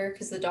doctor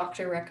because the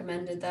doctor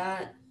recommended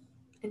that,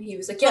 and he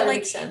was like, "Yeah, But, that like,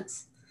 makes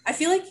sense." I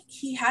feel like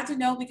he had to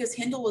know because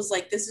Hindle was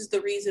like, this is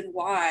the reason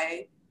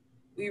why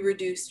we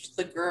reduced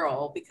the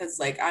girl, because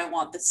like I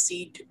want the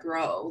seed to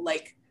grow.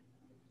 Like,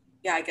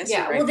 yeah, I guess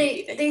Yeah, you're right. well,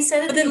 maybe they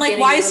said at But the then, like,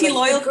 beginning, why they is were he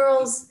like, loyal? The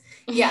girls,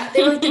 yeah,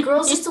 they were like, the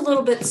girl's just a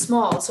little bit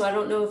small, so I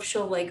don't know if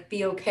she'll like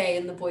be okay,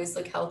 and the boys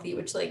look healthy,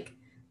 which like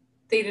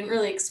they didn't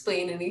really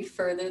explain any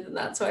further than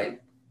that. So I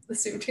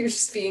assumed he was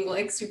just being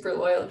like super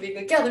loyal, being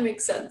like, yeah, that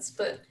makes sense,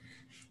 but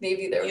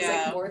maybe there was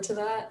Yeah. like more to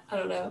that. I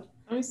don't know.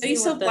 But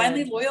he's so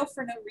blindly loyal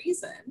for no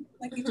reason.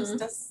 Like he just Mhm.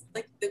 does.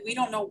 Like we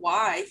don't know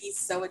why he's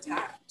so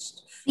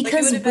attached. Like, it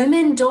Because would've been-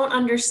 women don't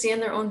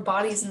understand their own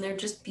bodies and they're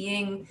just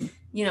being,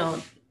 you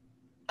know,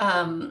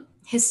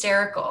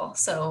 hysterical.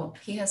 So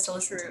he has to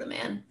listen to True. the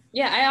man.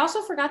 Yeah, I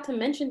also forgot to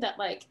mention that,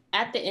 like,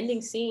 at the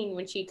ending scene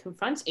when she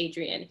confronts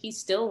Adrian, he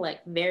still,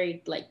 like,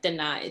 very, like,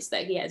 denies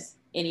that he has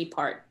any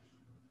part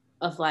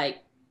of, like,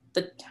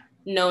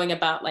 knowing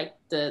about like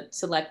the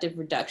selective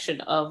reduction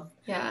of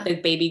Yeah. the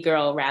baby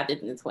girl rather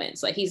than the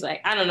twins. Like he's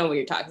like, I don't know what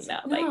you're talking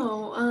about. Like,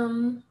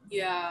 No.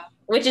 Yeah.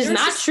 which is There was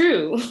not just-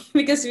 true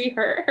because we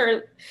heard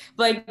her.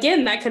 But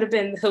again, that could have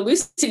been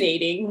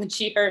hallucinating when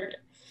she heard.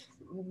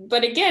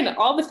 But again,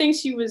 all the things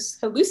she was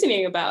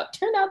hallucinating about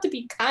turned out to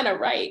be kind of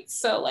right.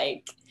 So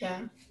like,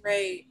 Yeah.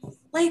 Right.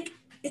 Like,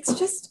 it's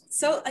just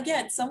so,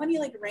 again, so many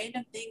like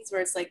random things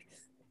where it's like,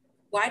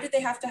 why did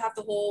they have to have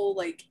the whole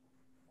like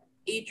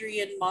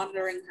Adrian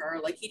monitoring her?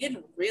 Like, he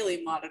didn't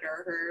really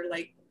monitor her.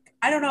 Like,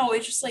 I don't know.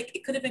 It's just like,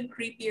 it could have been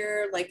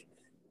creepier. Like,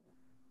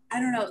 I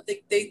don't know.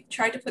 They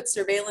tried to put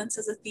surveillance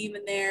as a theme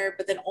in there,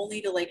 but then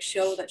only to like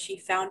show that she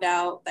found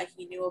out that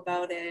he knew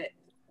about it.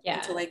 yeah,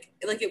 And to like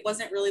it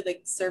wasn't really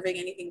like serving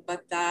anything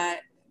but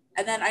that.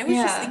 And then I was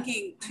just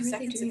thinking Why 2 were they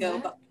seconds doing ago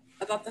that?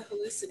 about the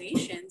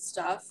hallucination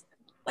stuff.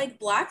 Like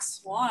Black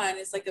Swan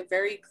is like a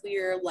very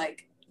clear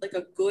like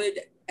a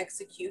good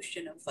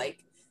execution of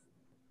like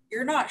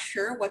you're not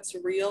sure what's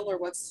real or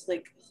what's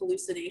like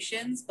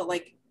hallucinations, but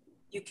like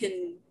you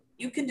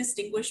can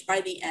distinguish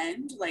by the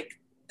end like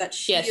that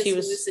she Yeah, is she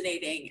was-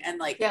 hallucinating and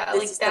like Yeah, this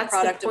like is that's the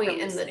product of point in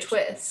the hallucination.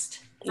 twist.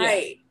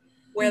 Right.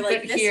 Where like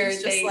But this here is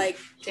just they like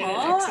didn't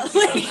huh? execute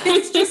on Like, that.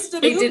 it's just a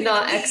They movie did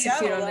not to me.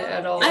 execute I don't on it know.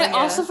 at all. I yeah.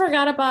 also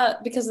forgot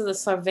about, because of the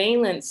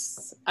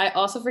surveillance, I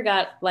also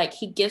forgot, like,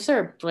 he gives her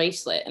a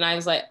bracelet, and I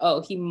was like,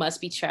 oh, he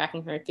must be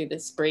tracking her through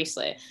this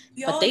bracelet.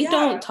 But they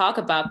don't talk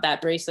about that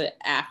bracelet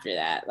after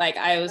that. Like,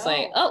 I was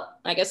like, No. oh,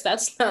 I guess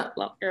that's not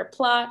her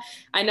plot.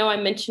 I know I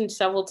mentioned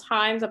several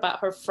times about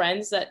her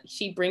friends that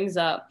she brings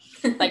up.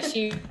 Like,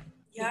 she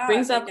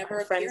brings they up never her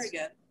appear friends.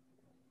 again.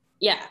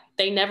 Yeah,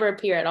 they never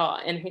appear at all.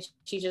 And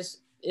she just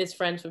is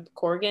friends with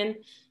Corgan,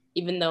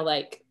 even though,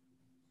 like,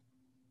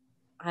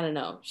 I don't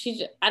know.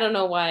 I don't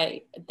know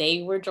why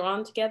they were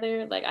drawn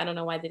together. Like, I don't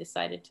know why they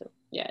decided to.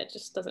 Yeah, it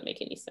just doesn't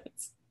make any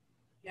sense.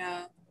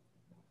 Yeah.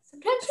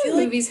 Sometimes I feel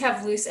when like- movies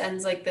have loose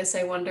ends like this,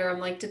 I wonder, I'm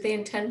like, did they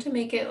intend to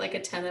make it like a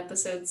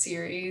 10-episode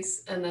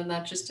series and then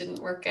that just didn't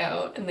work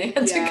out and they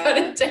had to cut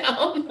Yeah. it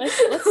down?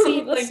 Let's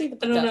see Like, see the I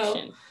don't know.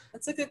 production.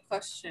 That's a good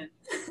question.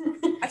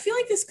 I feel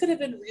like this could have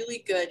been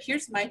really good.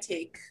 Here's my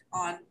take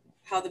on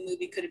how the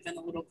movie could have been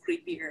a little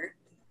creepier.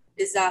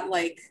 Is that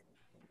like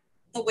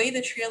the way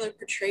the trailer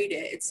portrayed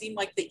it, it seemed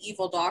like the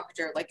evil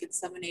doctor like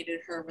inseminated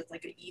her with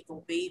like an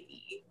evil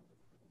baby.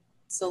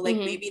 So like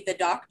Mhm. maybe the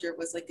doctor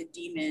was like a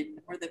demon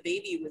or the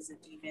baby was a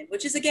demon,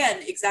 which is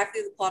again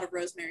exactly the plot of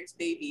Rosemary's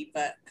Baby,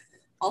 but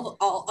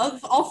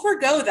I'll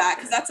forgo that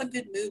because that's a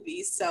good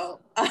movie. So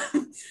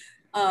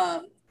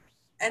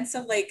and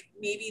so like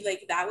maybe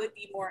like that would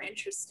be more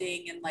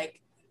interesting, and like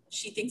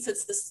she thinks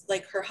it's this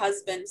like her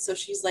husband, so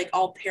she's like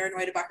all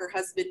paranoid about her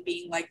husband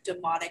being like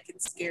demonic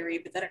and scary,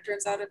 but then it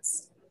turns out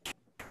it's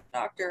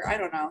doctor. I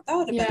don't know. That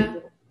would have been a Yeah.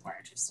 little more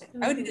interesting.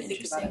 That I would would've need to been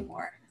think about it interesting.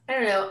 more. I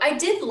don't know. I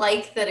did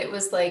like that it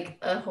was like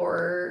a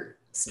horror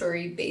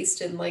story based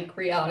in like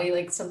reality,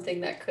 like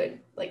something that could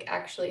like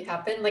actually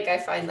happen. Like I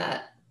find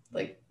that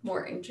like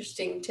more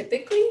interesting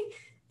typically,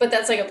 but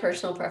that's like a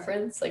personal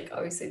preference. Like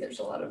obviously there's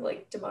a lot of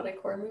like demonic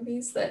horror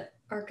movies that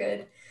are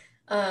good.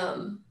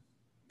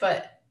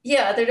 But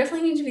yeah, there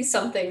definitely needs to be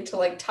something to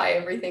like tie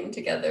everything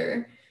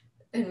together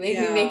and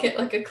maybe Yeah. make it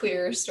like a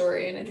clearer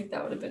story. And I think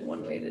that would have been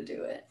one way to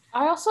do it.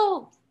 I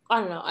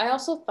don't know. I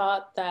also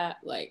thought that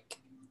like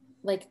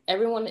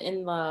everyone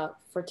in the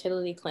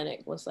fertility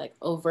clinic was like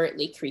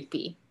overtly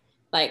creepy.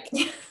 Like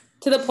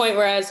to the point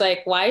where I was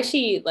like, why is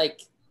she like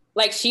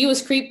she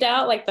was creeped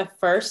out like the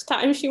first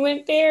time she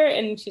went there,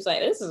 and she's like,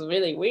 this is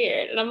really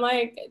weird. And I'm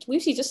like,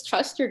 Lucy, just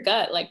trust your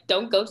gut. Like,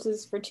 don't go to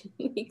this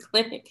fertility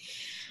clinic.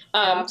 So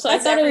I That's thought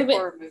it every would be,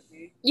 horror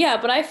movie. yeah,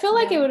 but I feel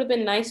like Yeah. it would have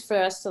been nice for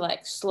us to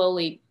like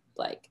slowly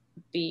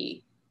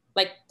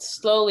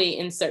slowly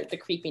insert the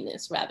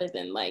creepiness rather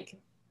than like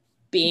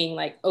being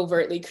like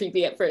overtly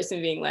creepy at first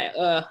and being like,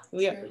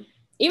 True.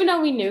 even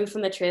though we knew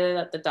from the trailer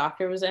that the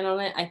doctor was in on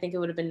it, I think it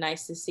would have been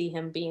nice to see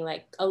him being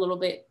like a little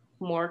bit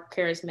more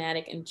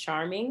charismatic and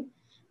charming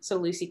so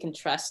Lucy can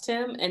trust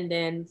him and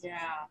then Yeah.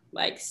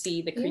 like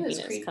see the He was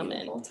creepiness creepy come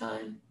the in. whole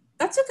time.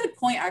 That's a good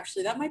point,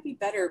 actually. That might be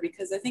better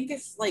because I think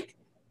if like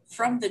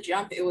from the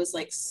jump it was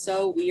like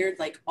so weird,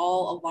 like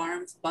all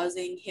alarms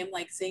buzzing, him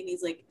like saying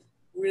these like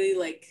really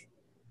like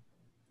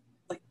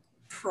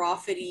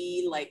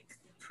prophet-y, like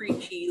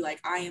preachy, like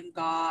I am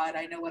God,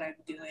 I know what I'm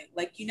doing.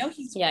 Like, you know,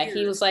 he's Yeah, weird.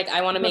 he was like,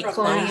 I want to make From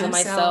clones that. of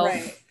myself.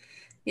 Right.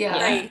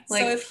 Yeah. Right.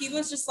 Like, So if he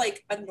was just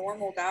like a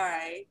normal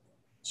guy,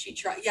 she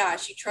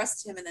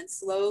trusts him, and then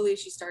slowly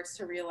she starts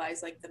to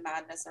realize like the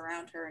madness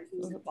around her and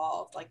who's Mhm.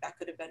 involved. Like that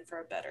could have been for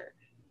a better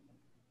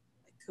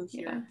like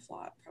coherent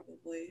plot,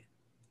 probably.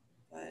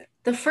 But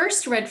the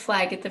first red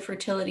flag at the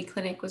fertility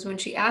clinic was when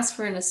she asked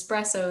for an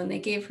espresso and they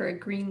gave her a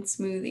green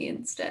smoothie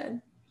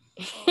instead.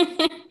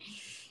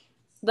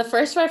 The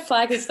first red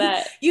flag is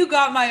that you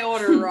got my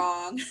order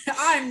wrong.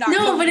 I'm not.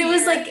 No, but it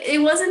was coherent. like, it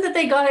wasn't that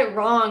they got it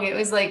wrong. It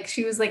was like,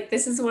 she was like,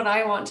 this is what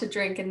I want to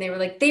drink. And they were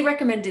like, they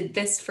recommended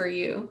this for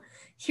you.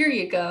 Here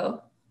you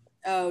go.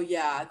 Oh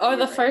yeah. or the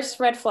you're right. first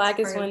red flag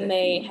is Part of when the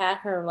they theme. had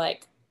her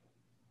like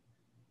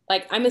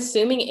like, I'm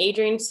assuming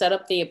Adrian set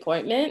up the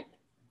appointment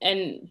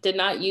and did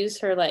not use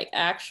her like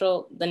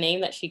the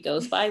name that she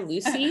goes by,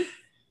 Lucy.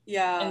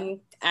 Yeah. And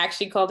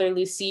actually called her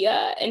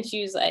Lucia, and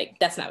she was like,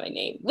 "That's not my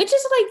name," which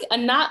is like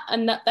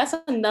that's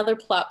another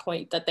plot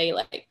point that they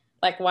like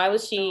why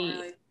was she?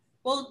 Really.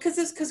 Well,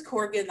 because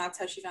Corgan, that's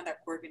how she found out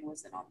Corgan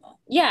wasn't on the.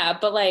 Yeah,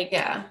 but like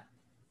Yeah.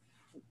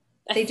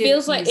 it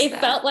feels like it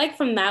felt like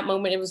from that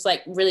moment it was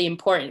like really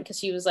important because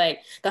she was like,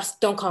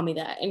 don't call me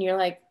that, and you're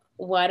like,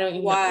 why don't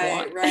you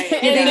want? Right.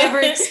 And they never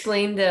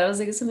explained it. I was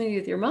like, it's something to do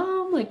with your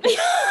mom, like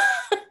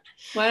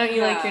why don't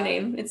you like your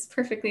name? It's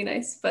perfectly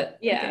nice, but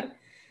yeah. Okay.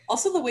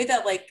 Also, the way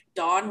that like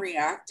Dawn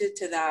reacted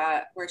to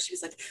that, where she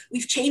was like,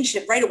 "We've changed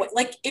it right away."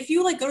 Like, if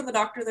you like go to the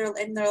doctor there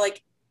and they're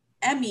like,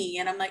 "Emmy,"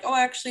 and I'm like, "Oh,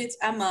 actually, it's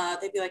Emma,"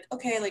 they'd be like,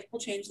 "Okay, like we'll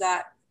change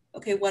that.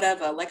 Okay,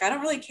 whatever." Like, I don't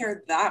really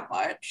care that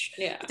much.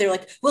 Yeah. But they're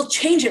like, "We'll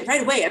change it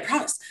right away. I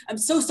promise. I'm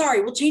so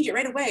sorry. We'll change it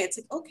right away." It's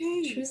like,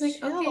 okay. She was like,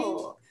 chill.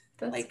 okay,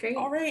 that's like, great.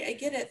 All right, I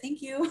get it.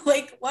 Thank you.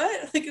 Like,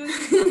 what? Like, it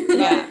was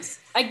yeah.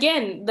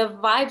 Again, the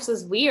vibes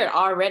was weird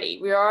already.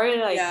 We were already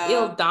like,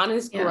 ew,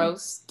 Donna's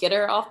gross. Get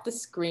her off the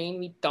screen.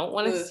 We don't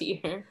want to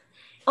see her.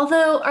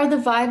 Although, are the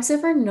vibes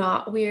ever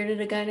not weird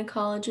at a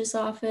gynecologist's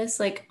office?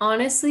 Like,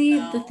 honestly,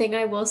 the thing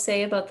I will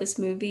say about this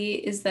movie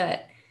is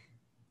that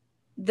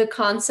the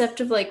concept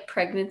of like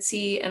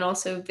pregnancy and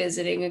also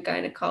visiting a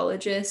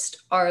gynecologist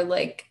are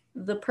like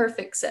the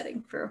perfect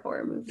setting for a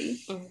horror movie.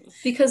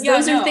 Because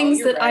those are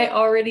things that I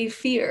already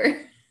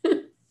fear.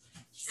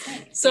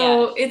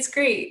 So it's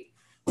great.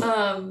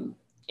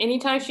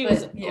 Anytime she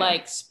was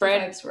like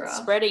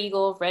spread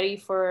eagle, ready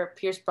for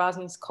Pierce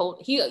Brosnan's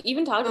cold. He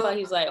even talked about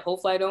he's like,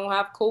 hopefully I don't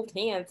have cold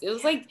hands. It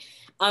was like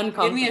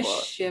uncomfortable. Give me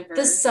a shiver.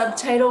 The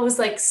subtitle was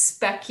like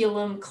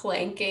speculum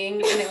clanking,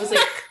 and it was like,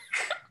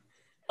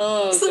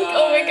 it's like,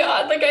 oh my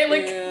god, like I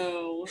like. Ew.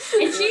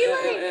 And she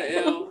like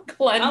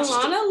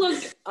Alana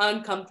looked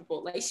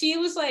uncomfortable. Like she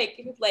was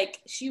like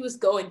she was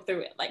going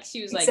through it. Like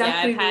she was like,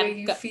 exactly the way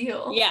you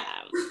feel. Yeah,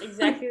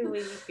 exactly the way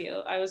you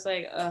feel. I was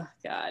like, oh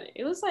god,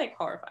 it was like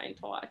horrifying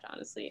to watch.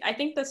 Honestly, I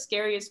think the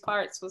scariest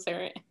parts was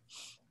her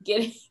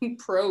getting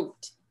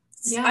probed.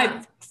 Yeah,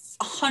 I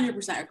 100%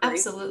 agree.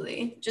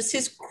 Absolutely. Just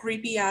his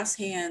creepy ass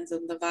hands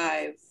and the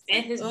vibe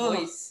and his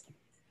voice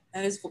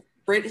and his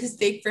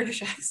fake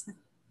British accent.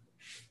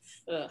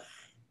 Ugh.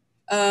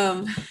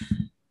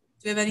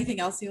 Do we have anything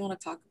else you want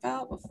to talk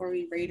about before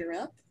we rate her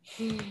up?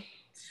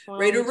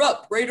 Rate her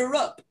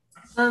up.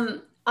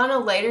 On a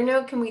lighter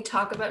note, can we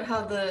talk about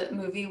how the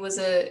movie was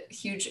a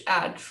huge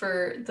ad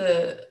for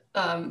the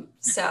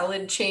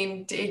salad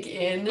chain Dig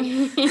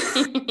In?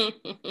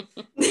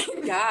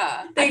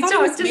 Yeah. They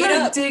talked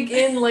about Dig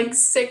In like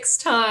 6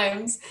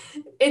 times.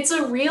 It's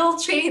a real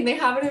chain. They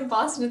have it in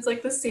Boston. It's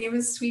like the same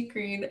as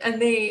Sweetgreen.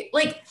 And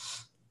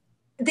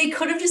they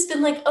could have just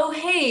been like, oh,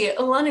 hey,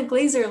 Ilana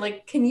Glazer,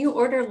 like, can you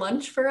order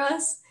lunch for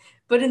us?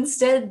 But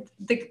instead,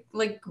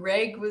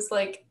 Greg was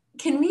like,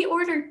 can we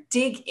order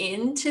Dig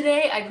In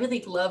today? I'd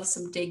really love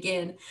some Dig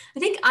In. I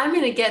think I'm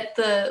going to get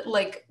the,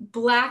 like,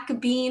 black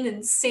bean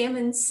and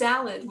salmon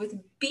salad with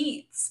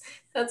beets.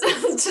 That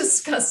sounds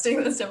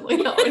disgusting. That's definitely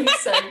not what he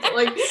said. But,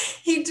 like,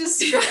 he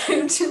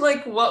described,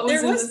 like, what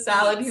was in the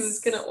salad he was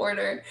going to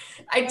order.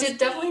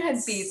 Definitely had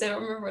beets. I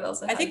don't remember what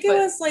else I had. I think it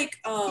was, like,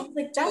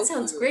 that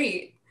sounds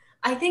great.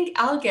 I think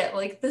I'll get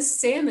like the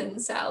salmon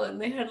salad. And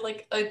they had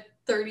like a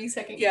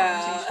 30-second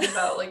conversation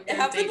about like it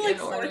happened like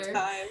 4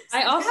 times.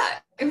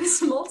 It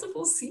was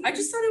multiple scenes. I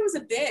just thought it was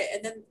a bit,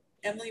 and then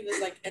Emily was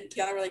like, and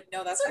Kiana were like,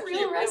 no, that's actually a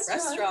real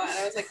restaurant. And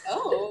I was like,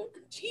 oh,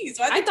 geez.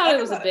 I thought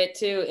it was a bit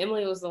too.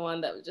 Emily was the one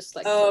that was just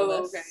like,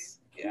 oh, okay.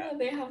 Yeah,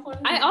 they have one.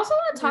 I also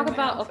want to talk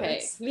about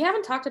we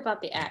haven't talked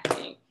about the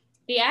acting.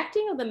 The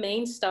acting of the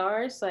main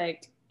stars,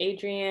 like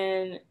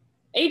Adrian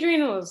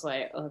was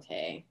like,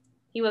 okay.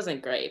 He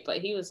wasn't great, but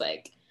he was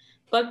like,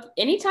 but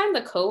anytime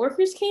the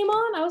coworkers came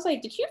on, I was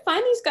like, did you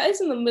find these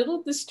guys in the middle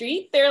of the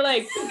street? They're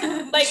like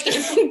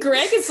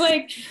Greg is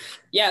like,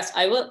 yes,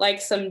 I would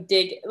like some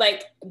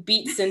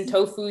beets and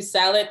tofu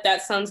salad.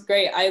 That sounds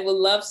great. I would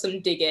love some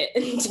dig it.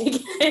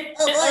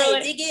 Oh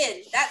boy, dig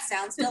in. That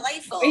sounds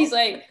delightful. He's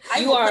like,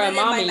 you are a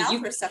mommy.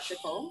 You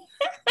receptacle.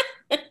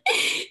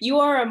 You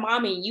are a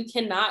mommy. You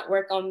cannot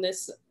work on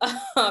this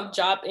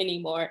job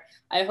anymore.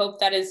 I hope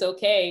that is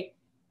okay.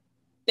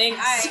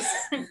 Thanks.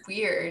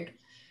 Weird.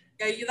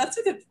 Yeah, that's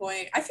a good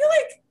point. I feel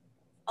like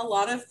a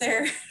lot of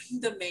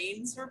the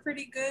mains were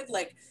pretty good.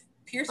 Like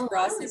Pierce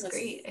Brosnan was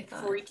great,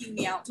 freaking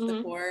me out to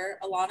the core.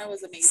 Alana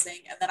was amazing.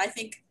 And then I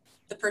think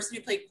the person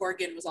who played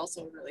Corgan was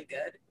also really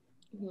good.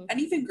 Mm-hmm. And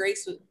even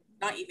Grace was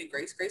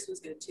Grace was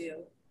good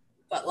too.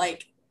 But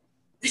like,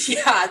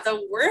 yeah,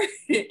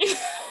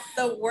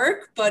 the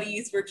work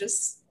buddies were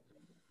just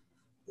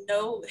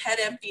no head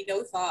empty,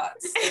 no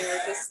thoughts. They were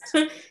just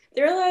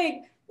they're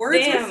like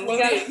words were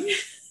floating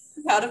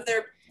out of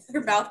their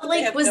mouth. But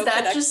like, was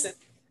that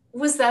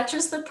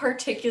just the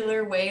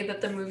particular way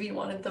that the movie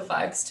wanted the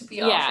vibes to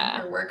be off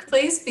in her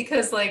workplace?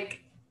 Because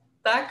like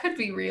that could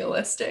be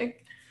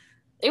realistic.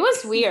 It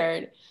was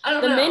weird. I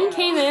don't The know. men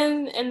came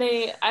in and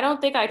I don't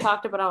think I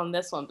talked about it on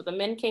this one, but the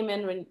men came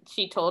in when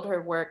she told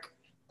her work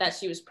that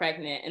she was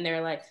pregnant, and they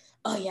were like,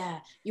 oh yeah,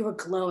 you were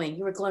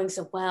glowing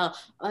so well.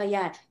 Oh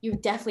yeah, you're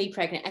definitely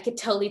pregnant. I could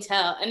totally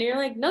tell. And you're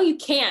like, no, you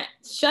can't.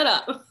 Shut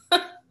up.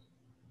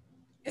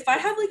 If I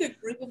had like a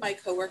group of my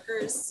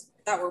coworkers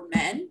that were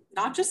men,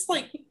 not just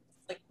like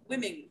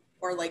women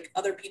or like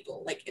other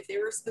people, like if they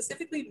were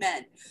specifically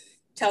men,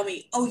 tell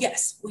me, oh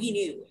yes, we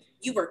knew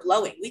you were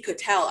glowing, we could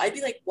tell, I'd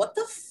be like, what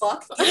the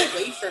fuck, get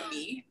away from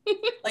me.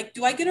 Like,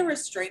 do I get a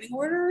restraining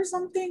order or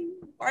something?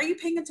 Why are you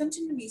paying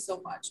attention to me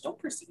so much? Don't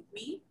perceive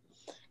me.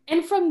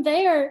 And from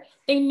there,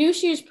 they knew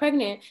she was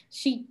pregnant.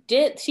 She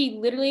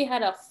literally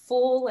had a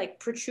full like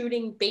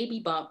protruding baby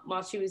bump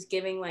while she was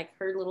giving like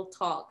her little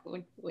talk.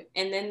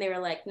 And then they were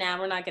like, nah,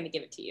 we're not going to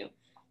give it to you.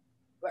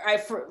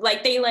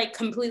 They like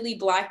completely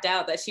blacked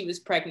out that she was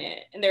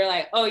pregnant. And they're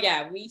like, oh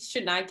yeah, we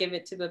should not give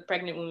it to the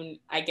pregnant woman,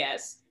 I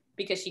guess,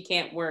 because she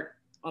can't work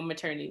on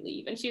maternity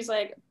leave. And she's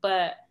like,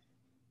 but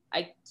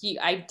I'm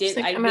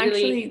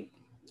actually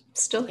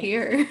still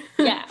here.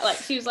 Yeah, like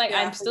she was like,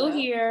 Yeah, I'm still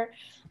here.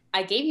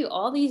 I gave you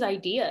all these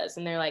ideas.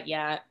 And they're like,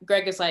 yeah.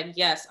 Greg is like,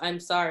 yes, I'm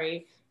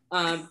sorry.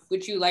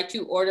 Would you like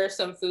to order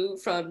some food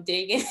from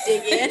Dig In?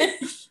 Dig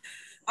In.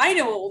 I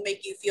know what will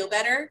make you feel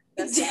better.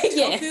 That's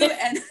tofu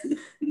and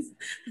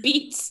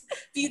beets.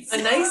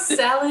 A nice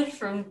salad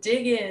from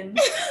Dig In.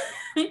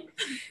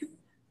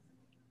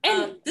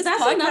 And this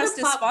that's podcast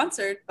is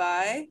sponsored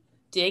by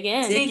Dig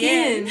In. Dig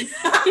In.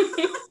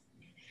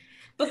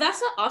 But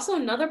that's also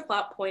another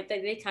plot point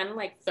that they kind of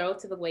like throw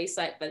to the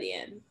wayside by the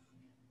end.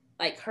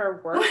 Like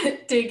her work.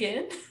 What? Dig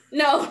In?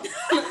 No.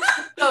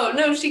 Oh,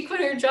 no, she quit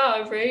her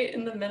job, right?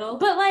 In the middle.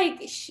 But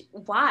like,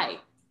 why?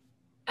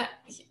 I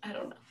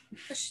don't know.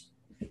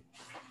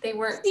 They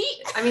weren't,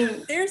 I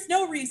mean. There's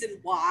no reason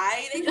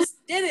why. They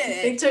just did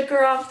it. They took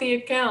her off the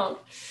account.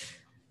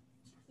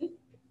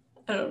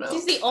 I don't know.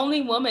 She's the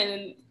only woman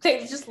and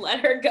they just let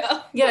her go.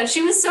 Yeah,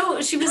 she was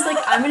like,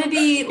 I'm going to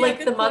be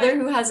like the mother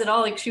who has it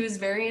all. Like she was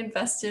very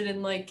invested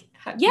in like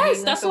yes,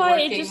 being, that's like, a why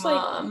it working just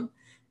mom. like.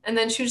 And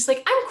then she was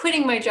like, I'm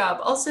quitting my job.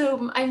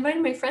 Also, I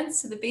invited my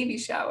friends to the baby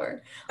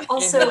shower.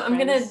 Also, I'm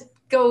going to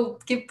go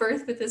give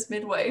birth with this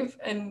midwife.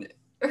 And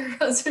her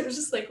husband was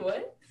just like,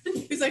 what?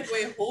 He's like,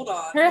 wait, hold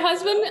on. Her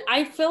husband,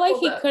 I feel like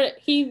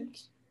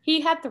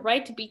he had the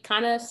right to be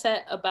kind of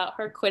upset about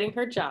her quitting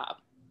her job.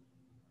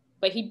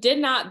 But he did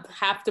not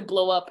have to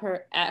blow up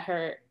at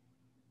her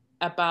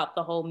about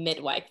the whole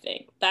midwife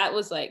thing. That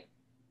was like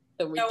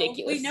the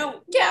ridiculous. We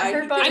know. Yeah,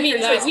 her body. I mean,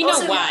 we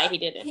know why he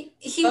didn't.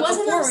 He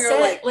wasn't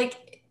upset.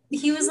 Like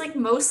he was like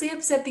mostly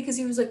upset because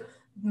he was like,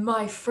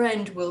 my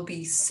friend will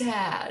be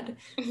sad.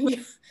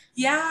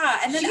 Yeah,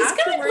 and then she's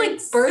afterwards, gonna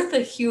like birth a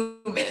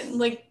human.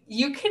 Like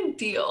you can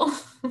deal.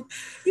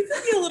 You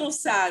can be a little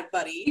sad,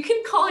 buddy. You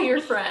can call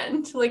your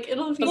friend. Like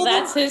it'll be. But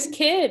that's his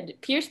kid.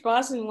 Pierce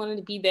Brosnan wanted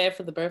to be there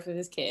for the birth of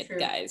his kid, True.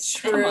 guys.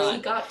 True. Come on.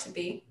 He got to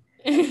be.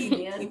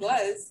 He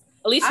was.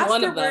 At least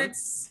one of them.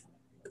 Afterwards,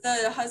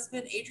 the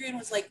husband Adrian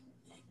was like,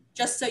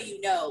 just so you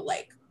know,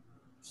 like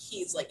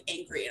he's like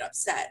angry and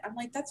upset. I'm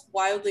like, that's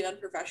wildly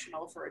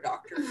unprofessional for a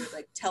doctor to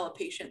like tell a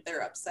patient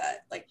they're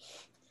upset. Like,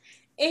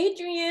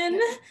 Adrian,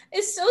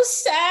 it's so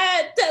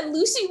sad that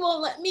Lucy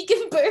won't let me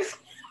give birth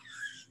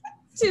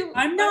to.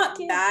 I'm not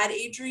mad,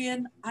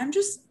 Adrian. I'm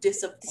just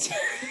disappointed.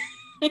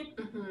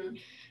 Mm-hmm.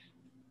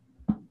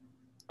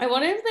 I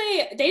wonder if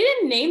they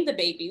didn't name the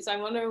babies. I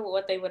wonder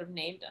what they would have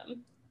named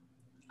them.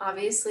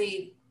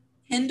 Obviously,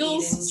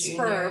 Hindle's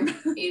sperm.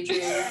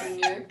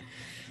 Adrian Jr.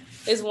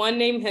 Is one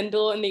named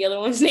Hindle and the other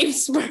one's named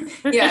Sperm?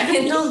 Yeah,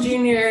 Hindle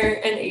Jr.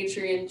 and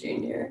Adrian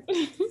Jr.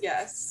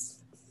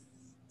 Yes.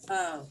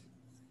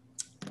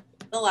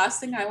 The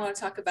last thing I want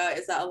to talk about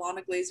is that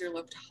Ilana Glazer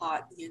looked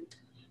hot the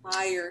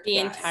entire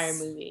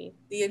movie.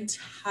 The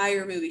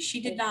entire movie.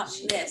 She did not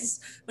miss.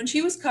 When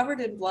she was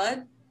covered in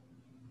blood,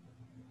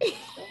 so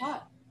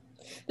hot.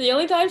 The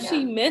only time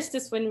she missed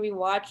is when we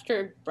watched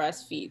her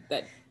breastfeed.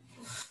 That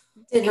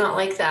did not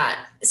like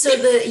that. So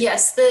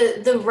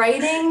the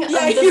writing of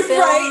the film.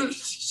 Right.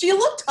 She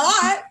looked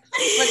hot,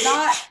 but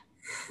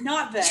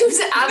not then. She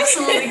was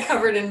absolutely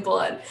covered in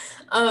blood.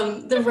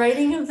 The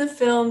writing of the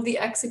film, the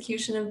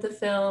execution of the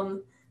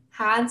film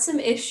had some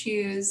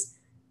issues.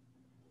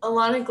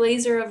 Ilana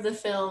Glazer of the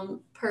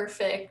film,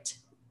 perfect.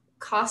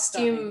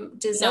 Costume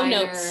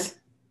designer,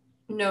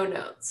 no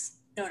notes.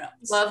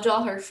 Loved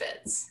all her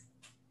fits.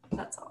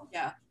 That's all.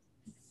 Yeah.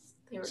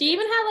 She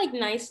even had like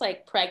nice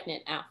like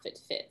pregnant outfit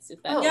fits.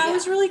 If that it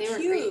was really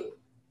cute.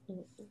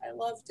 I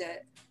loved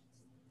it.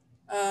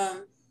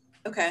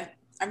 Okay,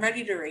 I'm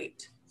ready to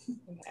rate.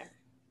 Okay.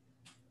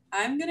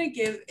 I'm gonna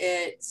give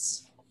it,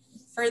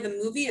 for the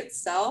movie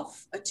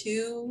itself, a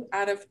 2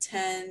 out of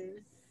 10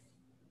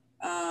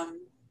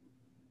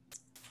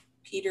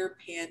 Peter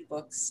Pan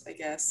books, I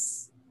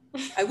guess.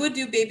 I would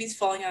do Babies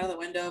Falling Out of the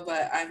Window,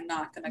 but I'm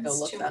not gonna go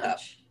look that up.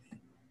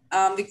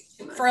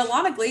 For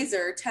Ilana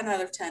Glazer, 10 out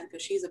of 10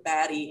 because she's a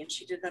baddie and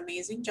she did an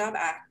amazing job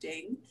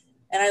acting.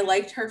 And I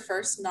liked her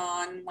first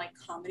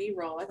comedy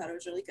role. I thought it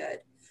was really good.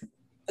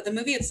 But the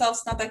movie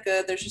itself's not that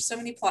good. There's just so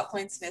many plot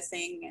points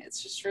missing.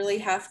 It's just really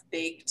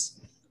half-baked.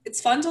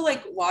 It's fun to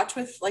like watch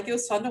with, like it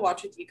was fun to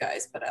watch with you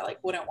guys, but I like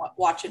wouldn't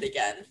watch it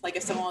again. Like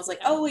if someone was like,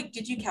 "Oh, wait,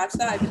 did you catch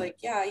that?" I'd be like,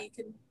 "Yeah, you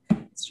can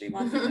stream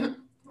on Hulu."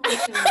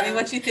 I mean,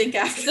 what you think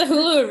It's after? a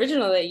Hulu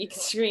original that you can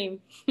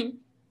stream.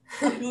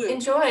 Hulu.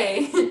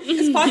 Enjoy.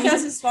 This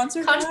podcast is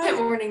sponsored by Content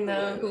warning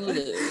though.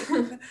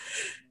 Hulu.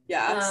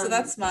 Yeah, so Um,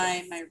 that's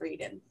my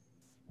rating.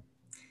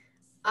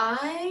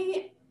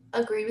 I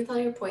agree with all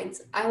your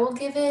points. I will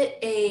give it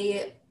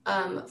a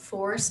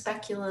 4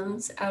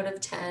 speculums out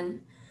of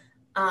 10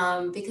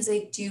 because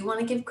I do want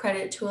to give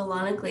credit to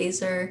Alana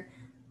Glazer.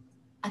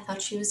 I thought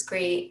she was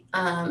great.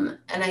 And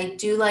I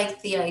do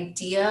like the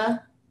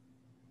idea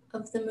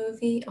of the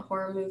movie, a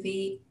horror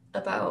movie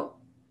about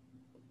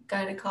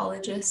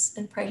gynecologists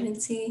and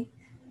pregnancy.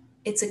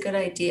 It's a good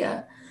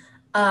idea.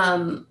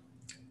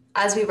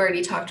 As we've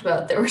already talked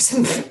about, there were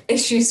some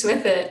issues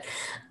with it.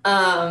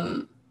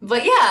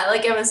 But yeah,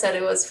 like Emma said,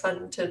 it was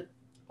fun to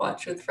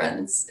watch with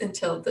friends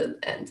until the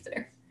end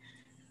there.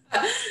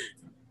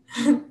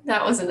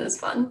 That wasn't as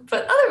fun.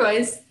 But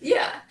otherwise,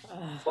 yeah,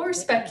 4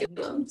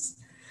 speculums.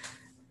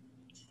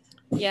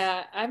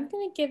 Yeah, I'm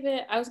gonna give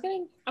it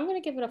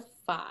a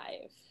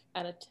 5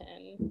 out of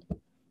 10.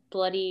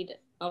 Bloodied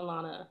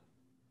Alana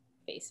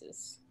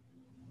faces.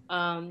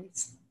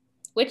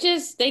 Which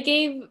is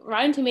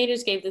Rotten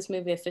Tomatoes gave this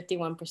movie a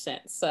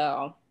 51%.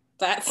 So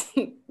that's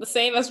the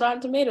same as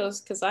Rotten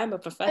Tomatoes because I'm a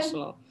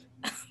professional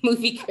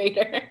movie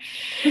creator.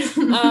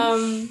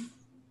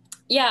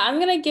 Yeah,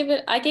 I gave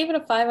it a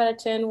 5 out of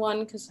 10.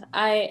 One, because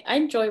I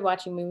enjoy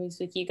watching movies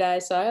with you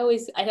guys. So I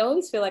always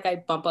feel like I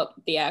bump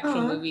up the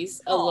action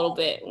movies a little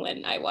bit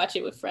when I watch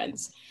it with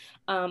friends.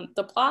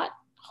 The plot,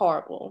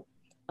 horrible.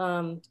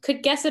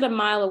 Could guess it a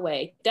mile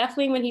away.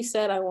 Definitely when he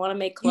said I want to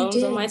make clones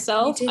of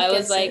myself, I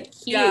was like,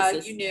 you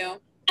knew.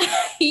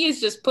 he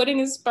is just putting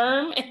his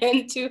sperm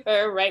into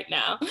her right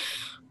now.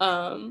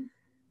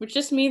 Which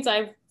just means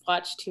I've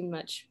watched too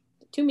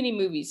many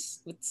movies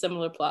with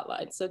similar plot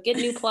lines. So get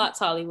new plots,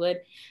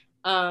 Hollywood.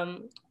 Alana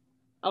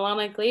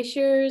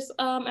Glacier's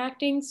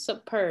acting,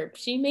 superb.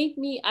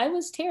 I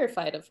was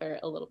terrified of her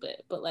a little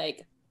bit, but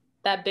like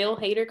that Bill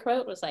Hader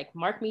quote was like,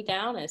 "Mark me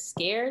down as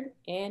scared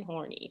and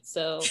horny."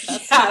 So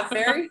that's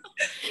very,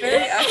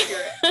 very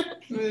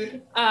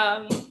accurate.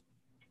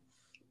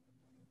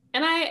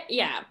 And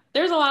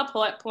there's a lot of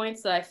plot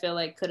points that I feel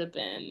like could have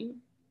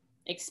been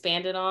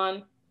expanded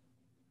on,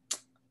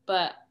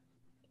 but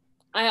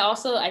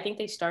I think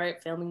they started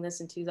filming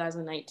this in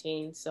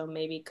 2019, so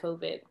maybe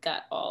COVID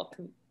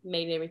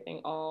made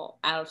everything all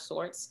out of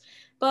sorts,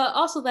 but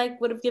also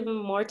like would have given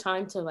more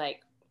time to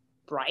like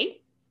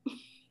write.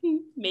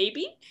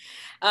 Maybe,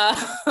 but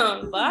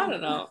I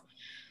don't know.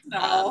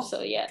 No,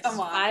 so yes,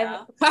 come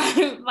on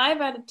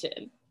 5 out of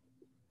 10.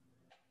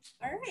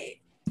 All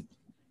right.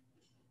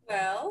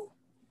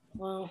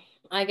 Well,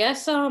 I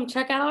guess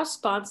check out our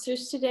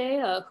sponsors today,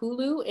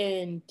 Hulu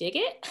and Dig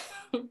It.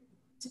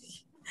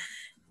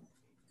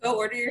 Go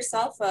order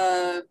yourself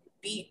a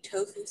beet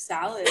tofu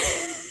salad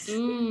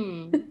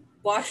and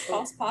watch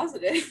False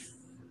Positive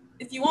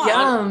if you want.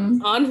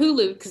 Yum. On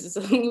Hulu because it's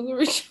a Hulu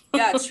original.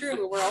 Yeah,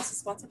 true. We're also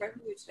sponsored by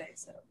Hulu today,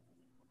 so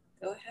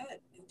go ahead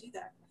and do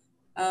that.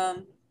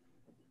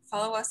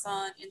 Follow us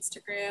on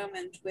Instagram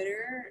and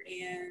Twitter.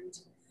 And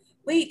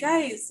wait,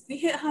 guys, we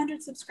hit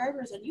 100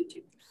 subscribers on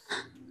YouTube.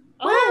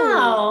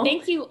 Wow.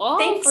 Thank you all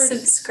for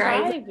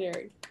subscribing.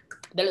 subscribing.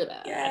 I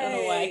don't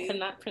know why I could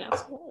not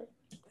pronounce the word.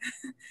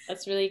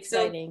 That's really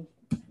exciting.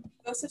 So,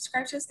 go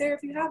subscribe to us there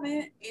if you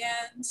haven't,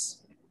 and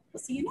we'll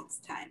see you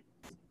next time.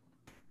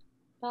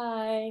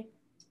 Bye.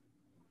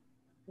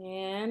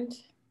 And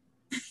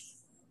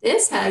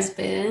This has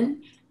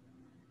been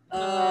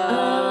what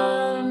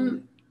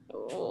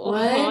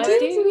what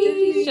did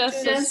we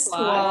just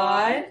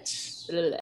watch?